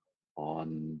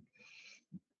on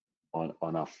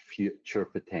a future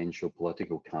potential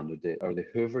political candidate? Are they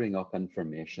hoovering up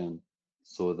information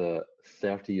so that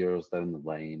 30 years down the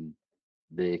line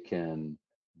they can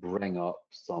bring up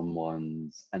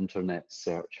someone's internet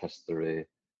search history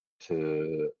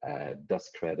to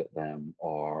discredit them,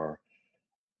 or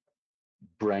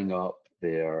bring up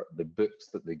the books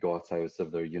that they got out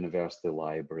of their university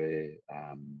library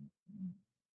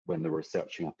when they were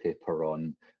searching a paper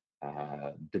on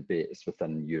debates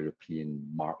within European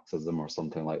Marxism or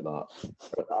something like that?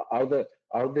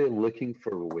 Are they looking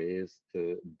for ways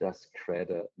to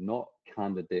discredit not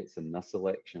candidates in this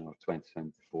election of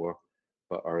 2024,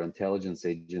 but are intelligence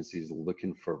agencies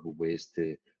looking for ways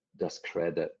to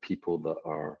discredit people that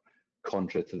are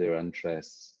contrary to their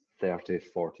interests 30,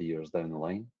 40 years down the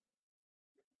line?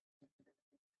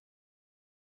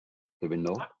 Do we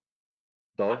know?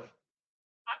 Dov?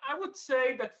 I would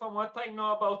say that from what I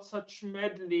know about such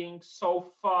meddling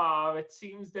so far, it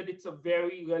seems that it's a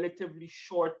very relatively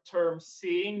short-term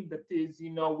thing. That is,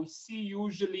 we see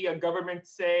usually a government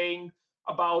saying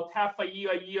about half a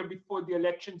year before the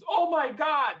elections, oh my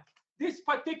God, this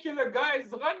particular guy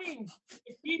is running.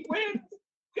 If he wins,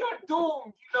 we are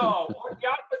doomed, or the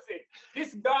opposite.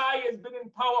 This guy has been in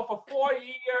power for 4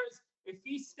 years. If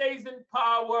he stays in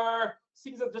power,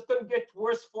 things are just going to get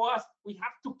worse for us. We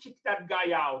have to kick that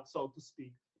guy out, so to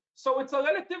speak. So it's a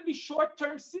relatively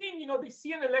short-term thing. They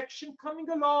see an election coming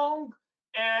along,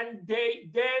 and they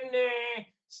then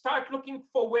start looking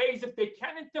for ways if they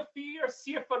can interfere,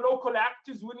 see if a local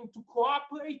actor is willing to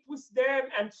cooperate with them,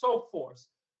 and so forth.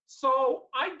 So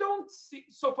I don't see,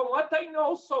 so from what I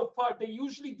know so far, they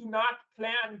usually do not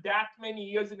plan that many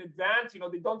years in advance.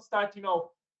 They don't start,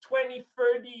 20,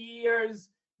 30 years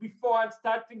before and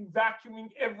starting vacuuming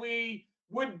every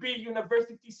would-be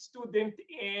university student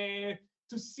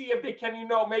to see if they can,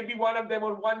 maybe one of them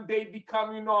will one day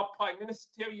become, a prime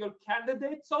ministerial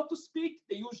candidate, so to speak.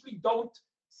 They usually don't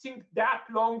think that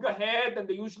long ahead, and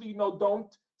they usually,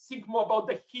 don't think more about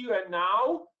the here and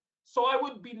now. So I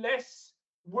would be less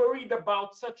worried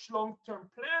about such long-term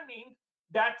planning.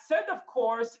 That said, of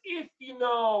course, if,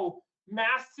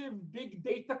 massive big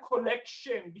data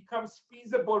collection becomes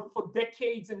feasible for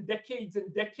decades and decades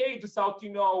and decades without,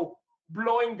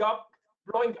 blowing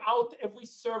out every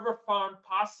server farm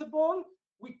possible,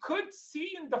 we could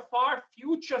see in the far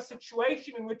future a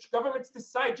situation in which governments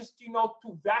decide just,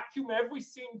 to vacuum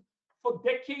everything for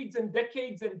decades and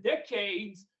decades and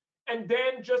decades, and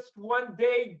then just one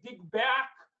day dig back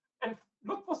and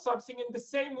look for something in the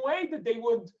same way that they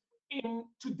would in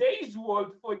today's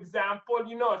world. For example,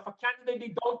 if a candidate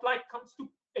they don't like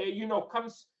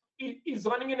is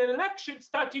running in an election,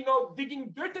 start,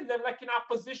 digging dirt in them like an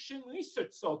opposition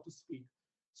research, so to speak.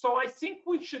 So I think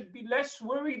we should be less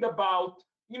worried about,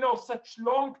 such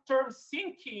long-term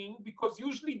thinking, because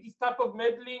usually this type of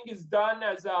meddling is done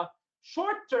as a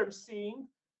short-term thing.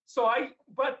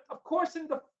 But of course, in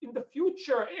the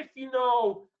future, if,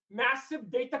 massive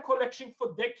data collection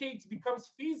for decades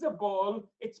becomes feasible,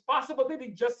 it's possible that they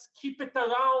just keep it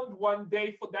around one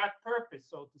day for that purpose,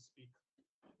 so to speak.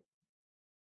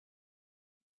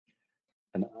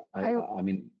 And I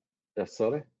mean,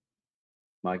 sorry,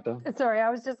 Magda? Sorry, I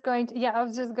was just going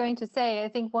to say, I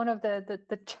think one of the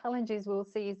challenges we'll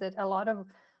see is that a lot of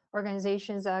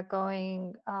organizations are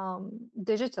going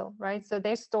digital, right? So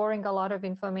they're storing a lot of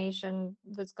information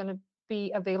that's going to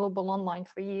be available online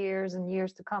for years and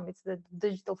years to come. It's the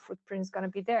digital footprint is going to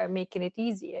be there, making it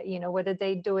easier, whether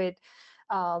they do it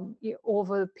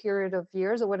over a period of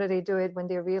years, or whether they do it when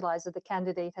they realize that the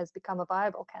candidate has become a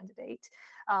viable candidate.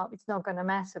 It's not going to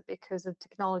matter because the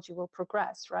technology will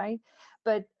progress, right?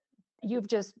 But you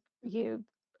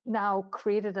now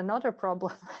created another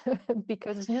problem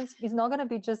because it's not going to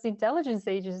be just intelligence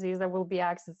agencies that will be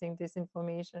accessing this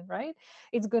information, right?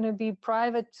 It's going to be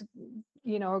private,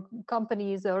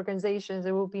 companies, organizations.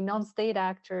 There will be non-state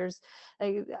actors,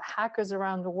 hackers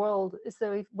around the world.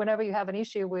 So whenever you have an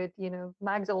issue with,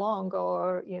 Max DeLong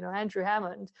or, Andrew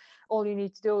Hammond, all you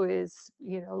need to do is,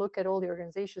 look at all the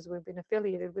organizations we've been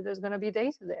affiliated with. There's going to be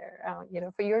data there,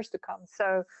 for years to come.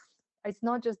 So it's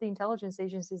not just the intelligence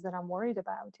agencies that I'm worried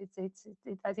about. I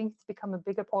think it's become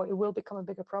it will become a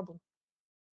bigger problem.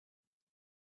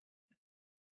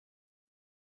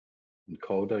 And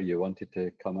Calder, you wanted to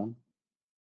come in?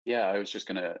 Yeah, I was just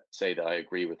going to say that I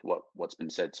agree with what's been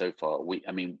said so far.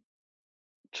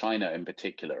 China in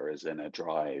particular is in a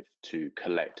drive to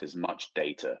collect as much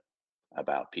data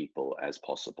about people as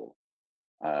possible.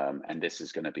 And this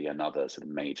is going to be another sort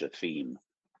of major theme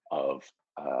of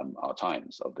our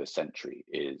times, of this century,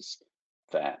 is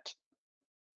that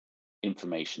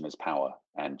information is power,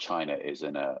 and China is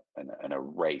in a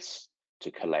race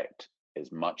to collect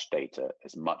as much data,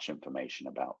 as much information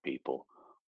about people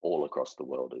all across the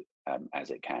world as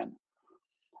it can.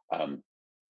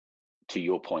 To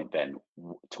your point then,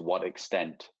 to what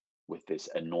extent, with this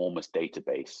enormous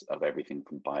database of everything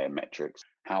from biometrics,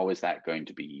 how is that going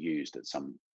to be used at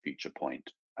some future point?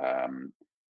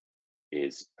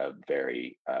 Is a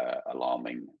very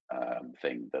alarming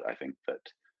thing that I think that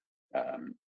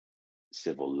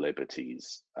civil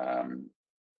liberties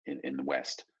in the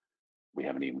West, we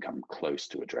haven't even come close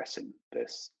to addressing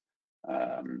this.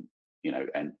 But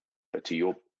to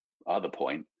your other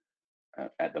point,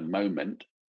 at the moment,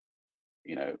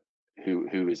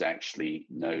 who is actually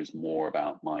knows more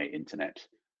about my internet,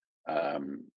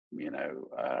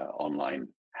 online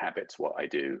habits, what I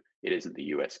do. It isn't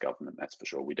the US government, that's for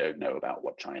sure. We don't know about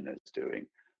what China is doing,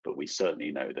 but we certainly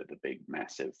know that the big,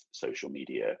 massive social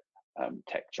media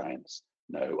tech giants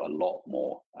know a lot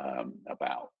more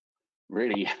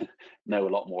know a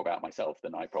lot more about myself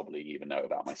than I probably even know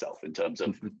about myself, in terms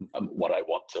of what I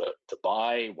want to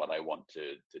buy, what I want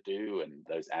to do, and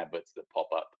those adverts that pop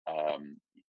up, a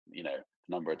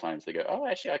number of times they go, oh,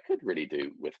 actually, I could really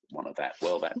do with one of that.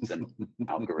 Well, that's an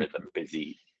algorithm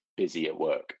busy at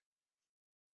work.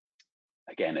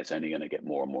 Again, it's only going to get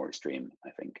more and more extreme, I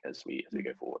think, as we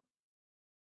go forward.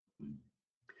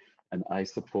 And I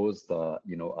suppose that,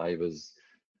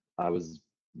 I was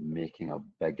making a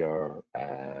bigger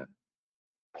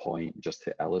point just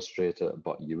to illustrate it,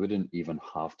 but you wouldn't even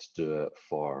have to do it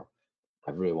for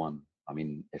everyone. I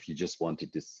mean, if you just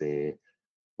wanted to say,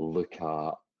 look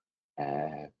at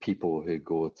people who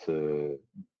go to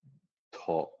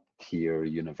top tier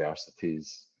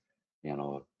universities,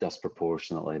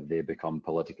 disproportionately they become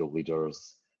political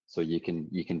leaders. So you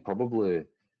can probably,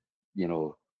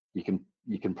 you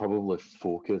can probably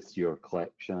focus your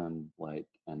collection like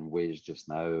in ways just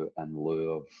now in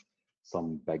lieu of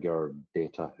some bigger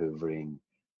data hoovering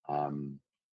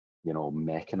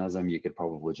mechanism. You could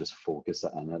probably just focus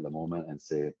it in at the moment and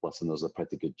say, listen, there's a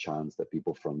pretty good chance that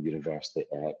people from University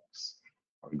X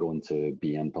are going to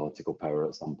be in political power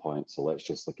at some point, so let's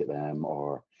just look at them.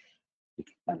 Or in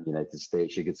the United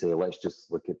States, you could say, let's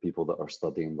just look at people that are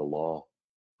studying the law.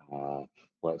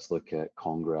 Let's look at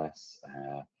Congress,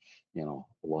 a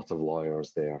lot of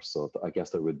lawyers there. So I guess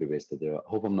there would be ways to do it. I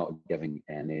hope I'm not giving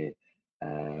any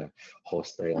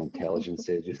hostile intelligence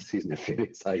agencies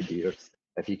nefarious ideas.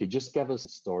 If you could just give us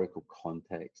historical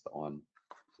context on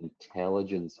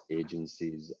intelligence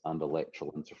agencies and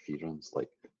electoral interference, like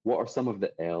what are some of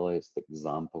the earliest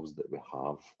examples that we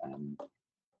have?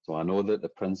 So I know that the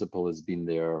principle has been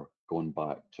there going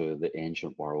back to the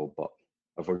ancient world, but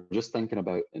if we're just thinking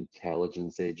about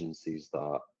intelligence agencies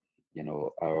that,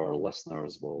 our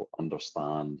listeners will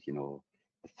understand, the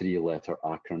 3-letter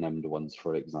acronymed ones,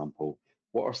 for example,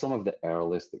 what are some of the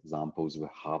earliest examples we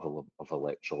have of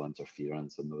electoral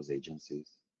interference in those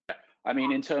agencies? I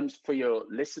mean, in terms for your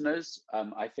listeners,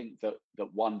 I think that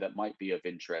one that might be of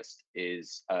interest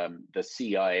is the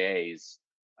CIA's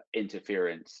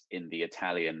interference in the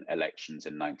Italian elections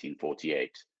in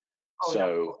 1948.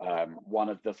 One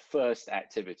of the first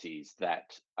activities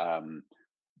that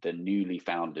the newly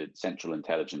founded Central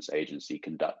Intelligence Agency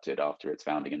conducted after its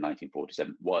founding in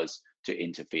 1947 was to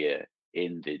interfere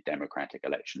in the democratic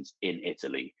elections in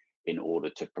Italy in order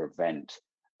to prevent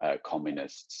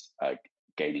communists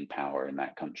gaining power in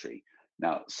that country.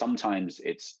 Now, sometimes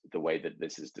it's the way that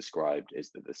this is described is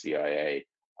that the CIA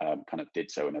kind of did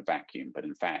so in a vacuum, but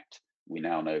in fact, we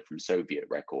now know from Soviet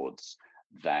records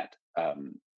that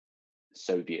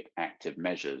Soviet active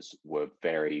measures were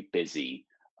very busy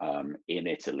in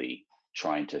Italy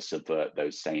trying to subvert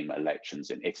those same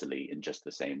elections in Italy in just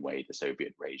the same way the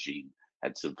Soviet regime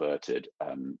had subverted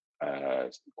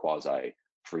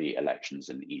quasi-free elections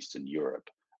in Eastern Europe.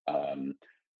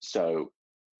 So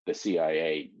the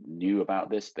CIA knew about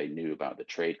this, they knew about the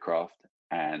tradecraft,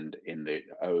 and in the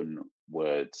own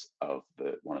words of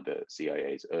one of the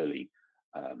CIA's early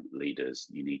leaders,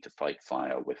 you need to fight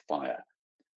fire with fire.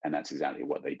 And that's exactly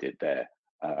what they did there,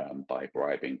 by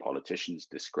bribing politicians,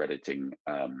 discrediting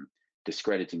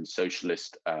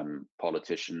socialist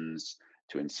politicians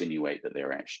to insinuate that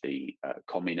they're actually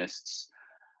communists.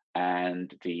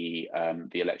 And the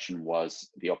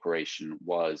operation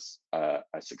was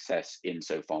a success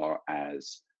insofar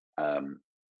as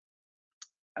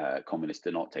communists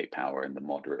did not take power, and the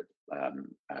moderate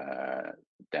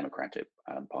Democratic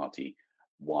Party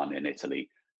won in Italy.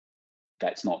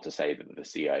 That's not to say that the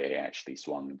CIA actually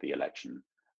swung the election.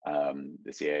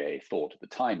 The CIA thought at the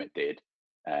time it did,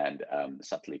 and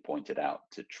subtly pointed out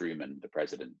to Truman, the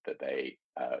president, that they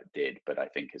did. But I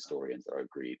think historians are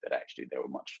agreed that actually there were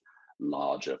much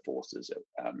larger forces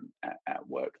at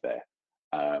work there.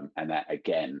 And that,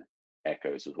 again,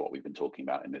 echoes with what we've been talking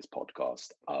about in this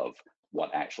podcast of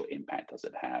what actual impact does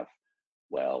it have.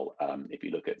 Well, if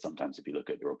you look at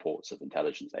the reports of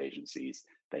intelligence agencies,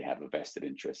 they have a vested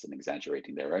interest in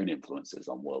exaggerating their own influences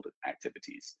on world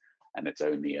activities. And it's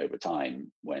only over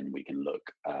time when we can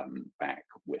look back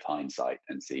with hindsight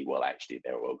and see, well, actually,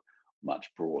 there were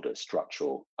much broader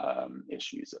structural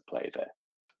issues at play there.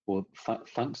 Well,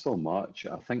 thanks so much.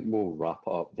 I think we'll wrap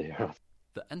it up there.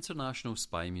 The International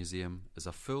Spy Museum is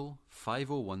a full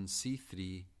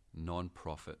 501c3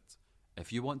 non-profit.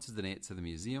 If you want to donate to the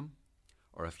museum,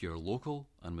 or if you're local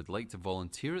and would like to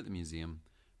volunteer at the museum,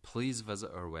 please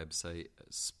visit our website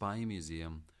at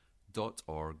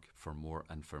spymuseum.org for more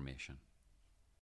information.